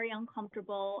very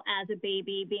uncomfortable as a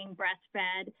baby being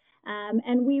breastfed.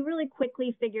 And we really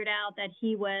quickly figured out that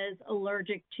he was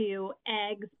allergic to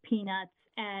eggs, peanuts,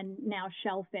 and now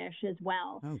shellfish as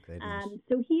well. Oh, goodness.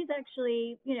 So he's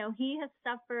actually, he has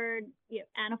suffered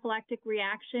anaphylactic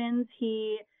reactions.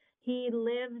 He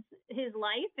lives his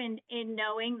life in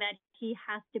knowing that he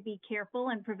has to be careful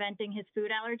in preventing his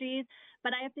food allergies.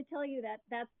 But I have to tell you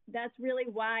that's really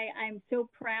why I'm so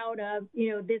proud of,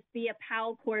 this Be a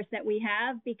Pal course that we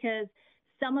have, because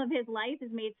some of his life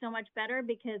is made so much better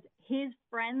because his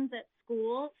friends at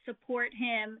school support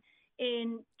him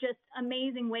in just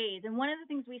amazing ways. And one of the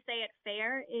things we say at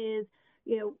FAIR is,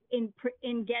 in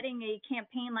getting a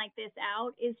campaign like this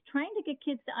out is trying to get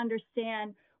kids to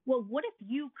understand, well, what if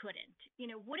you couldn't?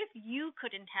 What if you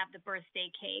couldn't have the birthday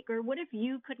cake? Or what if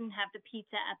you couldn't have the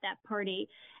pizza at that party?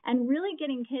 And really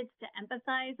getting kids to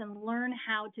empathize and learn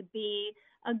how to be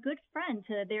a good friend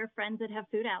to their friends that have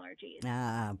food allergies.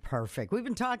 Ah, perfect. We've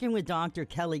been talking with Dr.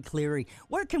 Kelly Cleary.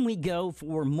 Where can we go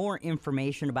for more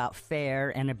information about FAIR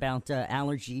and about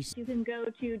allergies? You can go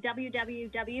to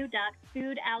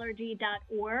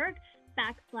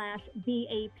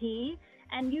www.foodallergy.org/BAP.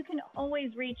 And you can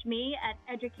always reach me at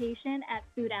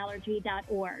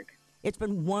education@foodallergy.org. It's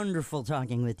been wonderful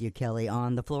talking with you, Kelly,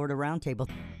 on the Florida Roundtable.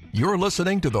 You're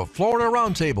listening to the Florida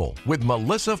Roundtable with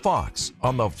Melissa Fox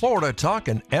on the Florida Talk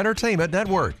and Entertainment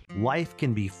Network. Life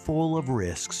can be full of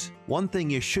risks. One thing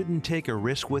you shouldn't take a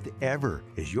risk with ever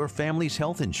is your family's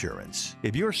health insurance.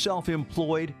 If you're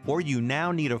self-employed or you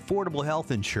now need affordable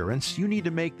health insurance, you need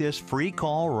to make this free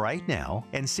call right now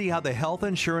and see how the Health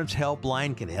Insurance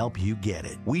Helpline can help you get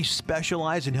it. We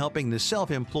specialize in helping the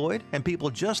self-employed and people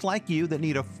just like you that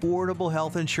need affordable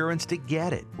health insurance to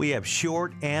get it. We have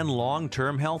short and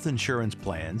long-term health insurance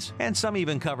plans, and some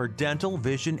even cover dental,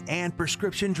 vision, and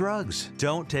prescription drugs.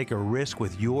 Don't take a risk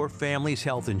with your family's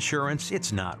health insurance.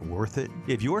 It's not worth it.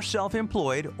 If you're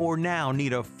self-employed or now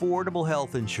need affordable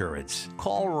health insurance,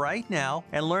 call right now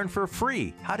and learn for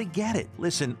free how to get it.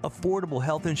 Listen, affordable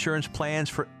health insurance plans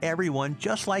for everyone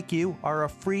just like you are a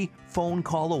free phone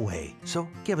call away. So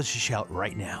give us a shout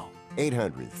right now.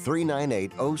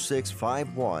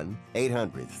 800-398-0651.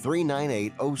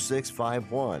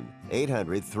 800-398-0651.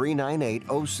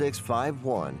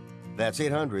 800-398-0651. That's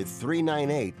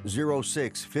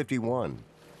 800-398-0651.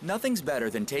 Nothing's better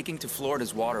than taking to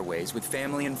Florida's waterways with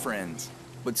family and friends.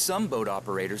 But some boat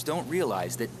operators don't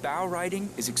realize that bow riding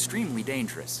is extremely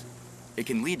dangerous. It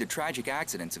can lead to tragic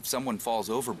accidents if someone falls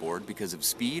overboard because of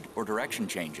speed or direction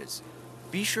changes.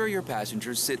 Be sure your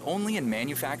passengers sit only in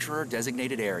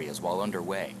manufacturer-designated areas while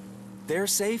underway. Their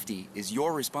safety is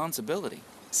your responsibility.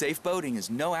 Safe boating is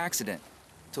no accident.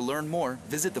 To learn more,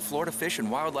 visit the Florida Fish and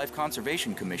Wildlife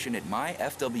Conservation Commission at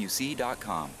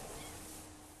myfwc.com.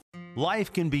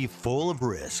 Life can be full of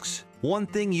risks. One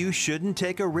thing you shouldn't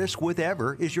take a risk with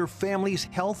ever is your family's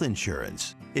health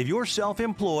insurance. If you're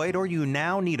self-employed or you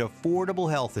now need affordable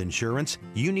health insurance,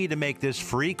 you need to make this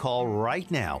free call right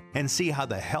now and see how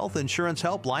the Health Insurance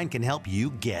Helpline can help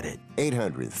you get it.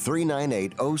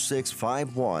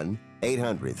 800-398-0651.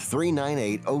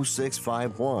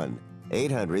 800-398-0651.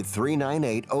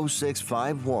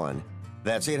 800-398-0651.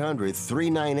 That's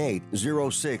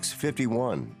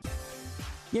 800-398-0651.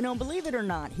 You know, believe it or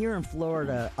not, here in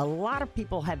Florida, a lot of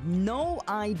people have no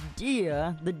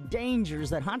idea the dangers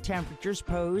that hot temperatures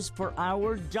pose for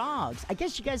our dogs. I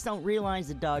guess you guys don't realize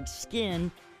the dog's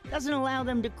skin doesn't allow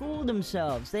them to cool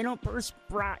themselves. They don't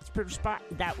perspire,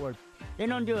 that word. They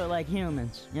don't do it like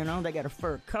humans. You know, they got a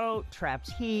fur coat,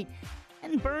 traps heat,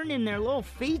 and burn in their little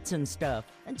feet and stuff.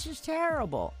 It's just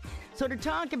terrible. So to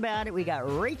talk about it, we got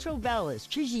Rachel Bellis.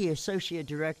 She's the Associate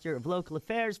Director of Local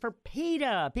Affairs for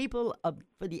PETA, People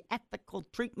for the Ethical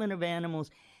Treatment of Animals.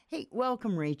 Hey,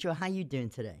 welcome, Rachel. How you doing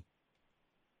today?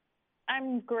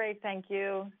 I'm great, thank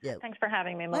you. Yeah. Thanks for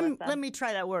having me, Melissa. Let me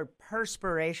try that word,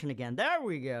 perspiration, again. There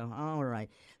we go. All right.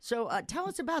 So tell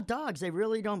us about dogs. They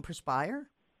really don't perspire?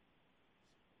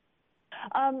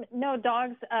 No,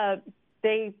 dogs,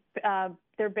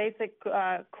 their basic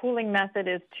cooling method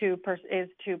is to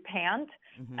pant,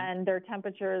 and their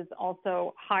temperature is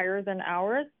also higher than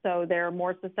ours, so they're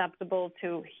more susceptible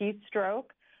to heat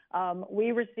stroke.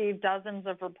 We receive dozens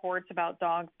of reports about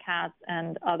dogs, cats,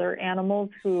 and other animals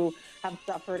who have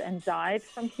suffered and died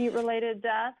from heat-related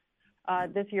deaths.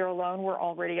 This year alone, we're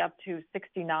already up to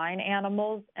 69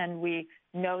 animals, and we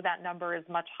know that number is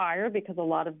much higher because a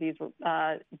lot of these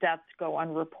deaths go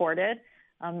unreported.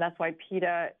 That's why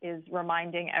PETA is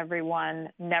reminding everyone,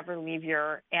 never leave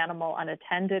your animal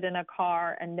unattended in a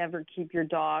car and never keep your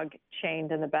dog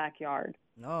chained in the backyard.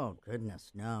 Oh,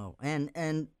 goodness, no.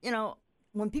 And you know,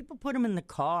 when people put them in the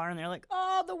car and they're like,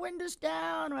 oh, the window's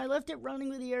down, or I left it running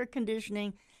with the air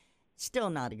conditioning,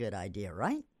 still not a good idea,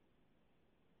 right?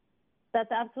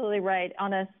 That's absolutely right.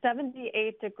 On a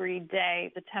 78-degree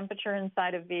day, the temperature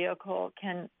inside a vehicle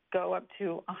can go up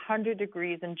to 100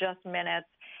 degrees in just minutes.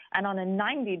 And on a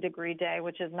 90-degree day,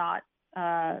 which is not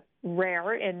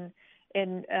rare in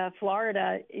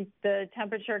Florida, the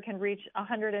temperature can reach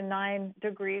 109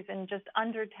 degrees in just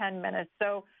under 10 minutes.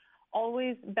 So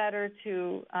always better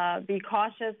to be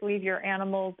cautious, leave your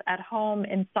animals at home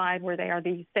inside where they are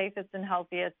the safest and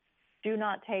healthiest. Do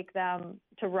not take them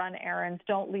to run errands.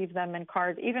 Don't leave them in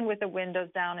cars. Even with the windows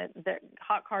down,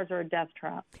 hot cars are a death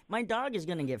trap. My dog is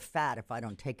going to get fat if I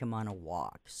don't take him on a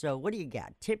walk. So what do you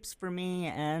got? Tips for me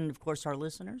and, of course, our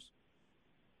listeners?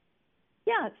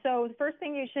 Yeah, so the first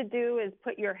thing you should do is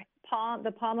put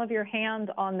the palm of your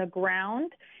hand on the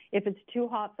ground. If it's too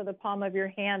hot for the palm of your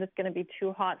hand, it's going to be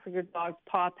too hot for your dog's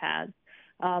paw pads.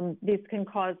 These can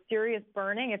cause serious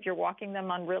burning if you're walking them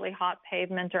on really hot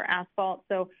pavement or asphalt.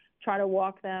 So try to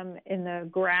walk them in the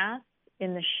grass,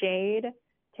 in the shade.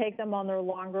 Take them on their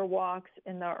longer walks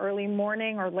in the early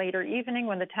morning or later evening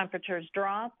when the temperatures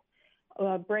drop.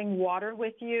 Bring water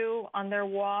with you on their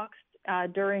walks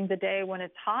during the day when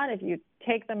it's hot. If you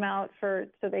take them out so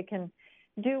they can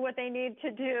do what they need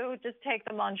to do, just take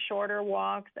them on shorter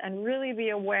walks and really be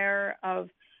aware of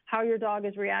how your dog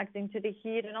is reacting to the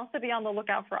heat, and also be on the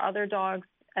lookout for other dogs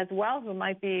as well who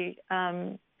might be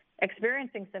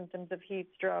experiencing symptoms of heat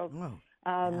stroke.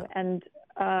 And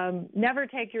never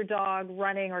take your dog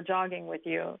running or jogging with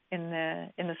you in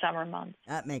the summer months.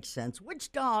 That makes sense.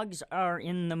 Which dogs are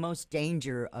in the most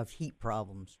danger of heat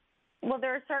problems? Well,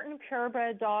 there are certain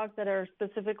purebred dogs that are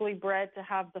specifically bred to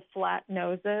have the flat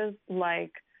noses,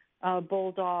 like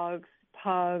bulldogs,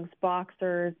 pugs,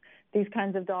 boxers. These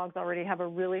kinds of dogs already have a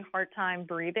really hard time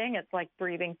breathing. It's like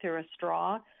breathing through a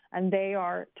straw. And they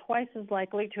are twice as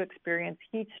likely to experience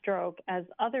heat stroke as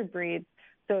other breeds.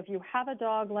 So if you have a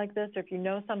dog like this, or if you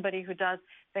know somebody who does,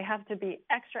 they have to be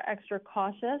extra, extra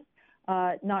cautious.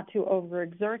 not to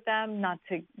overexert them, not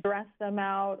to stress them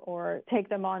out or take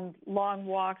them on long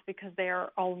walks because they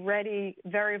are already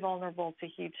very vulnerable to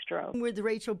heat stroke. With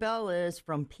Rachel Bellis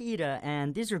from PETA,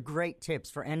 and these are great tips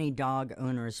for any dog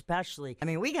owner especially. I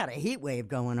mean, we got a heat wave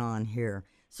going on here.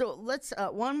 So let's,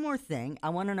 one more thing. I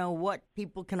want to know what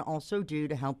people can also do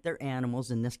to help their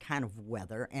animals in this kind of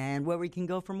weather and where we can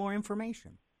go for more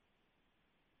information.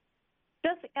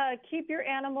 Just keep your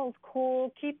animals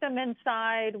cool, keep them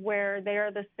inside where they are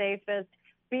the safest.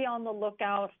 Be on the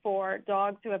lookout for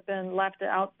dogs who have been left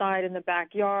outside in the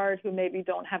backyard, who maybe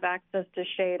don't have access to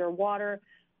shade or water.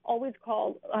 Always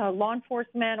call law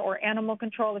enforcement or animal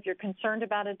control if you're concerned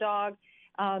about a dog.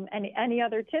 And any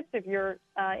other tips if you're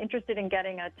interested in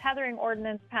getting a tethering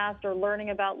ordinance passed or learning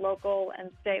about local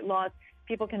and state laws,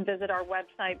 people can visit our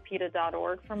website,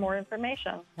 PETA.org, for more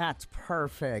information. That's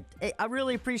perfect. Hey, I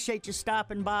really appreciate you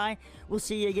stopping by. We'll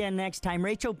see you again next time.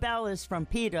 Rachel Bellis from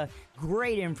PETA.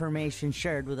 Great information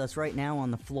shared with us right now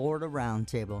on the Florida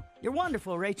Roundtable. You're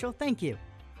wonderful, Rachel. Thank you.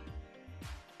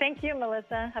 Thank you,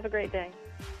 Melissa. Have a great day.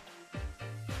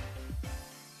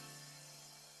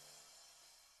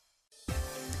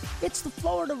 It's the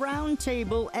Florida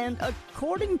Roundtable, and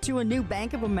according to a new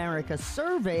Bank of America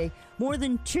survey, more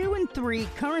than 2 in 3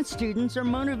 current students are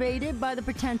motivated by the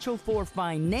potential for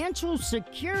financial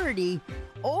security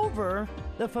over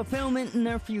the fulfillment in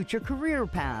their future career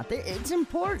path. It's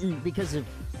important because it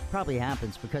probably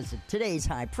happens because of today's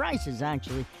high prices,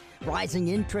 actually, rising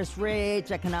interest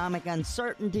rates, economic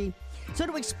uncertainty. So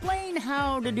to explain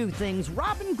how to do things,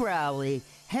 Robin Growley,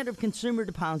 head of consumer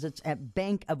deposits at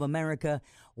Bank of America,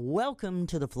 welcome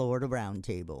to the Florida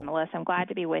Roundtable. Melissa, I'm glad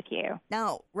to be with you.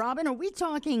 Now, Robin, are we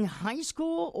talking high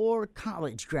school or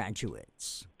college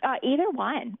graduates? Either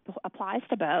one applies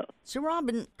to both. So,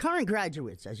 Robin, current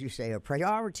graduates, as you say, are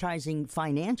prioritizing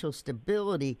financial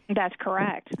stability. That's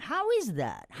correct. How is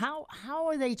that? How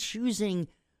are they choosing,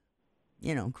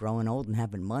 growing old and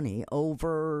having money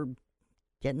over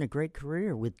getting a great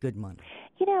career with good money?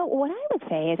 What I would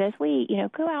say is as we,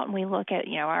 go out and we look at,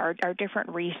 our different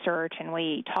research and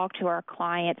we talk to our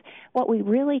clients, what we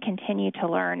really continue to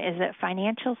learn is that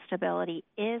financial stability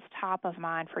is top of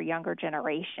mind for younger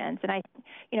generations. And I think,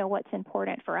 what's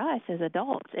important for us as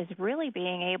adults is really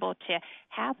being able to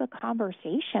have the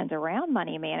conversations around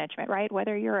money management, right?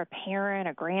 Whether you're a parent,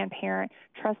 a grandparent,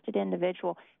 trusted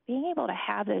individual, being able to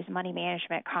have those money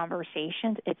management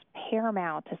conversations, it's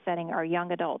paramount to setting our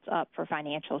young adults up for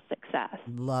financial success.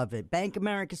 Love it. Bank of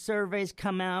America surveys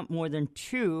come out. More than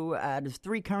 2 out of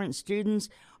 3 current students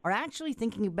are actually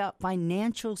thinking about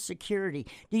financial security.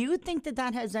 Do you think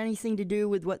that has anything to do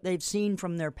with what they've seen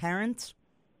from their parents?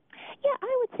 Yeah,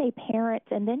 I would say parents,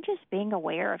 and then just being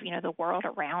aware of, the world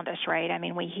around us, right? I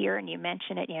mean, we hear, and you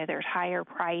mentioned it, there's higher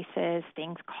prices,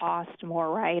 things cost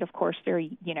more, right? Of course, they're,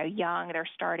 young, they're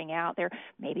starting out, they're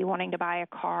maybe wanting to buy a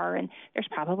car, and there's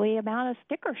probably about a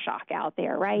sticker shock out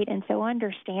there, right? And so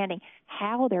understanding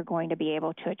how they're going to be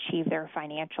able to achieve their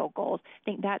financial goals, I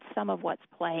think that's some of what's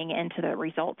playing into the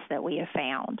results that we have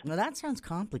found. Well, that sounds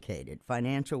complicated.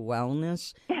 Financial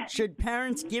wellness. Should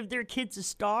parents give their kids a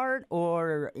start,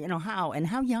 or, how, and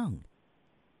how young?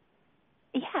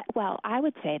 Yeah, well, I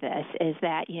would say this is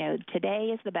that,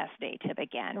 today is the best day to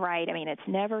begin, right? I mean, it's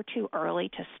never too early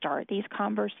to start these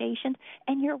conversations.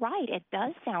 And you're right, it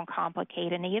does sound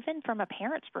complicated. And even from a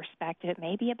parent's perspective, it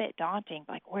may be a bit daunting,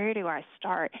 like, where do I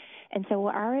start? And so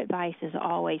our advice is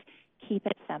always keep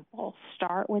it simple.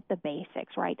 Start with the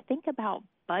basics, right? Think about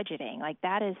budgeting. Like,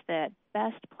 that is the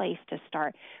best place to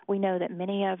start. We know that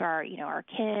many of our, our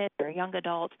kids or young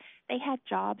adults, they had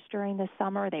jobs during the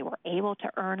summer. They were able to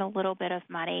earn a little bit of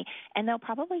money, and they'll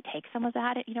probably take some of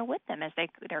that, with them as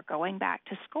they're going back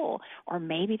to school, or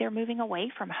maybe they're moving away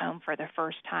from home for the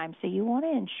first time. So you want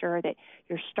to ensure that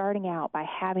you're starting out by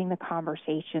having the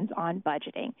conversations on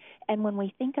budgeting. And when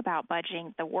we think about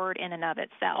budgeting, the word in and of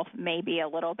itself may be a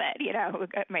little bit,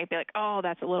 it may be like, oh,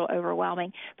 that's a little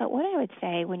overwhelming. But what I would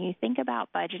say when you think about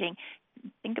budgeting,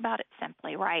 think about it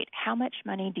simply, right? How much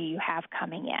money do you have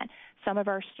coming in? Some of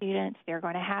our students, they're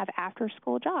going to have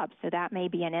after-school jobs, so that may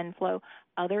be an inflow.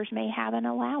 Others may have an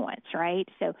allowance, right?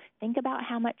 So think about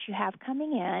how much you have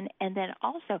coming in, and then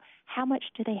also how much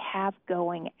do they have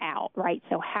going out, right?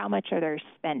 So how much are they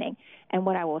spending? And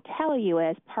what I will tell you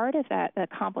is part of that, the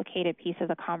complicated piece of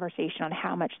the conversation on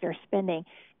how much they're spending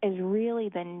is really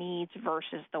the needs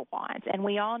versus the wants. And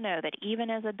we all know that even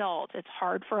as adults, it's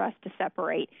hard for us to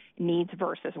separate needs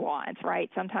versus wants, right?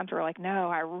 Sometimes we're like, no,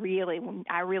 I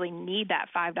really need need that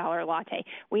 $5 latte.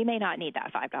 We may not need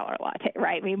that $5 latte,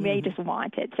 right? We may just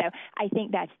want it. So I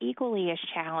think that's equally as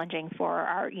challenging for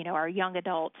our young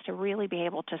adults to really be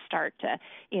able to start to,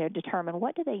 determine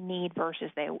what do they need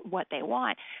versus what they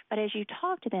want. But as you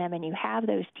talk to them and you have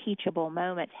those teachable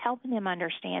moments, helping them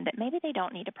understand that maybe they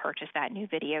don't need to purchase that new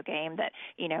video game that,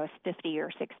 is $50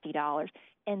 or $60.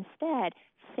 Instead,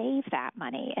 save that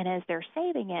money. And as they're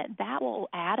saving it, that will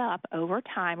add up over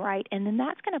time, right? And then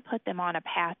that's going to put them on a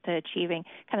path to achieving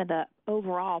kind of the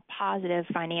overall positive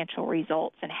financial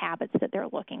results and habits that they're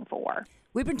looking for.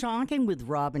 We've been talking with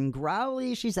Robin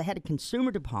Growley. She's the head of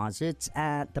consumer deposits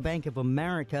at the Bank of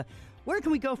America. Where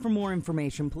can we go for more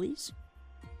information, please?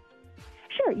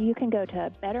 Sure. You can go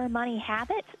to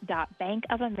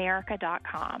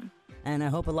bettermoneyhabits.bankofamerica.com. And I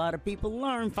hope a lot of people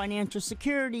learn financial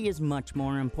security is much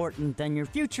more important than your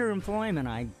future employment.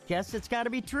 I guess it's got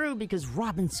to be true because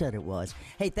Robin said it was.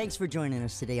 Hey, thanks for joining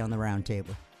us today on the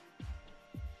Roundtable.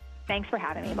 Thanks for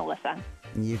having me, Melissa.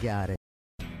 You got it.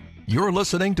 You're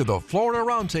listening to the Florida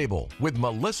Roundtable with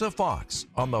Melissa Fox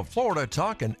on the Florida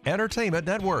Talk and Entertainment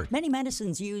Network. Many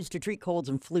medicines used to treat colds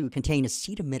and flu contain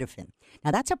acetaminophen.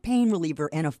 Now, that's a pain reliever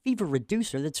and a fever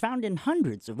reducer that's found in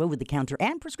hundreds of over-the-counter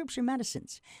and prescription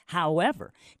medicines.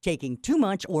 However, taking too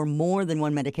much or more than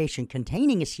one medication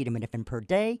containing acetaminophen per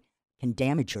day can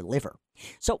damage your liver.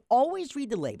 So always read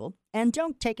the label and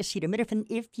don't take acetaminophen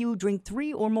if you drink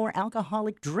 3 or more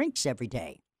alcoholic drinks every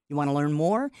day. You want to learn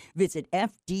more? Visit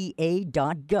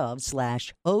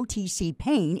fda.gov/OTC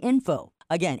pain info.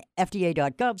 Again,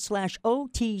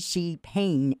 fda.gov/OTC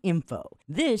pain info.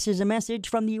 This is a message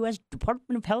from the U.S.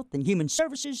 Department of Health and Human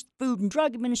Services, Food and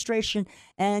Drug Administration,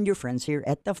 and your friends here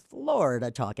at the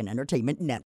Florida Talk and Entertainment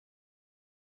Network.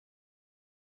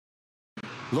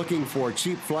 Looking for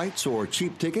cheap flights or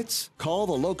cheap tickets? Call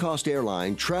the low-cost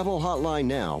airline travel hotline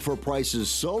now for prices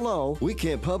so low we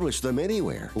can't publish them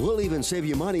anywhere. We'll even save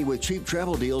you money with cheap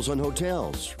travel deals on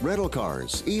hotels, rental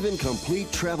cars, even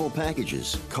complete travel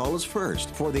packages. Call us first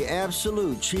for the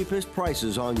absolute cheapest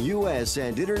prices on U.S.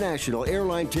 and international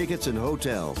airline tickets and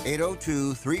hotels.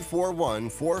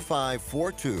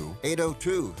 802-341-4542.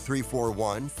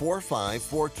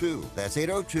 802-341-4542. That's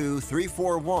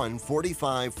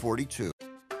 802-341-4542.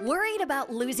 Worried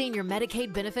about losing your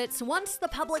Medicaid benefits once the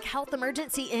public health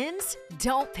emergency ends?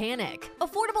 Don't panic.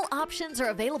 Affordable options are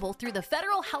available through the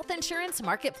Federal Health Insurance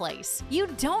Marketplace. You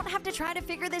don't have to try to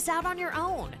figure this out on your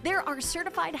own. There are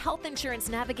certified health insurance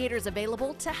navigators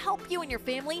available to help you and your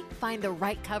family find the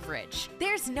right coverage.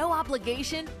 There's no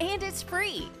obligation and it's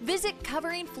free. Visit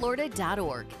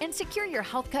coveringflorida.org and secure your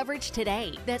health coverage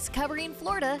today. That's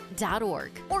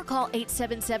coveringflorida.org or call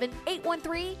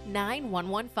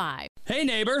 877-813-9115. Hey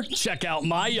neighbor, check out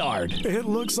my yard. It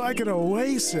looks like an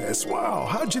oasis. Wow,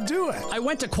 how'd you do it? I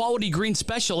went to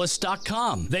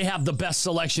QualityGreenSpecialist.com. They have the best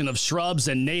selection of shrubs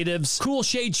and natives, cool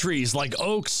shade trees like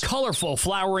oaks, colorful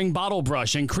flowering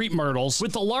bottlebrush and crepe myrtles,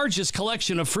 with the largest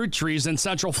collection of fruit trees in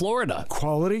Central Florida.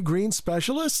 Quality Green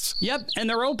Specialists? Yep, and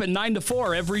they're open 9 to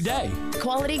 4 every day.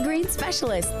 Quality Green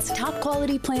Specialists. Top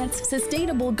quality plants,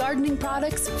 sustainable gardening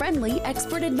products, friendly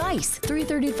expert advice.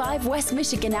 335 West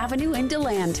Michigan Avenue in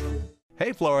DeLand.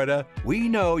 Hey Florida, we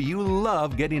know you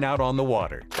love getting out on the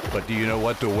water. But do you know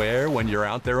what to wear when you're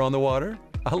out there on the water?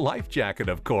 A life jacket,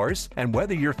 of course. And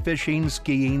whether you're fishing,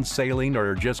 skiing, sailing,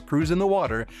 or just cruising the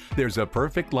water, there's a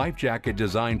perfect life jacket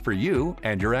designed for you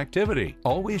and your activity.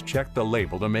 Always check the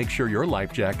label to make sure your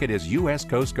life jacket is U.S.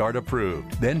 Coast Guard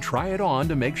approved. Then try it on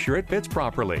to make sure it fits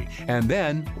properly. And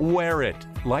then wear it.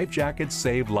 Life jackets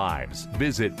save lives.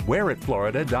 Visit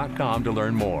wearitflorida.com to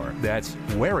learn more. That's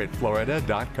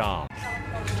wearitflorida.com.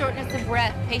 Shortness of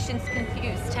breath, patient's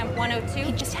confused, temp 102.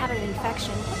 He just had an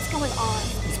infection. What's going on?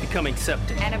 He's becoming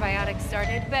septic. Antibiotics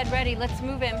started. Bed ready, let's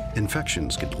move him.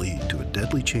 Infections can lead to a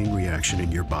deadly chain reaction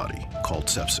in your body called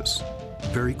sepsis.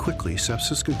 Very quickly,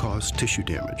 sepsis can cause tissue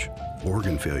damage,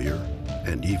 organ failure,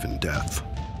 and even death.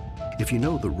 If you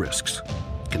know the risks,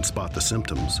 can spot the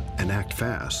symptoms, and act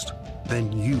fast,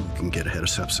 then you can get ahead of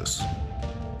sepsis.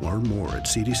 Learn more at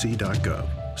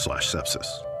cdc.gov/sepsis.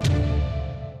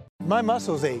 My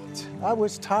muscles ached. I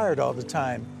was tired all the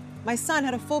time. My son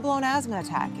had a full-blown asthma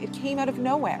attack. It came out of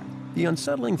nowhere. The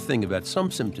unsettling thing about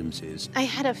some symptoms is I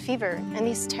had a fever and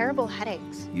these terrible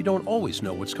headaches. you don't always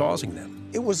know what's causing them.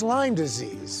 It was Lyme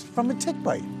disease from a tick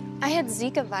bite. I had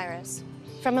Zika virus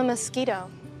from a mosquito.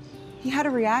 He had a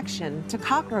reaction to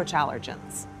cockroach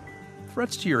allergens.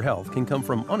 Threats to your health can come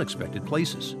from unexpected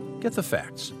places. Get the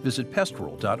facts. Visit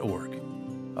pestworld.org.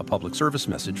 A public service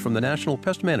message from the National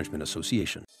Pest Management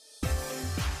Association.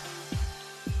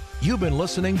 You've been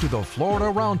listening to the Florida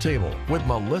Roundtable with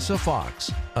Melissa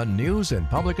Fox, a news and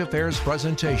public affairs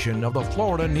presentation of the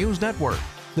Florida News Network.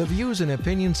 The views and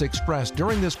opinions expressed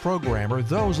during this program are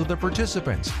those of the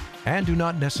participants and do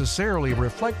not necessarily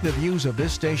reflect the views of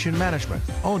this station management,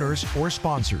 owners, or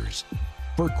sponsors.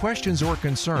 For questions or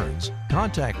concerns,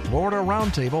 contact Florida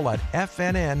Roundtable at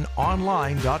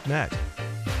fnnonline.net.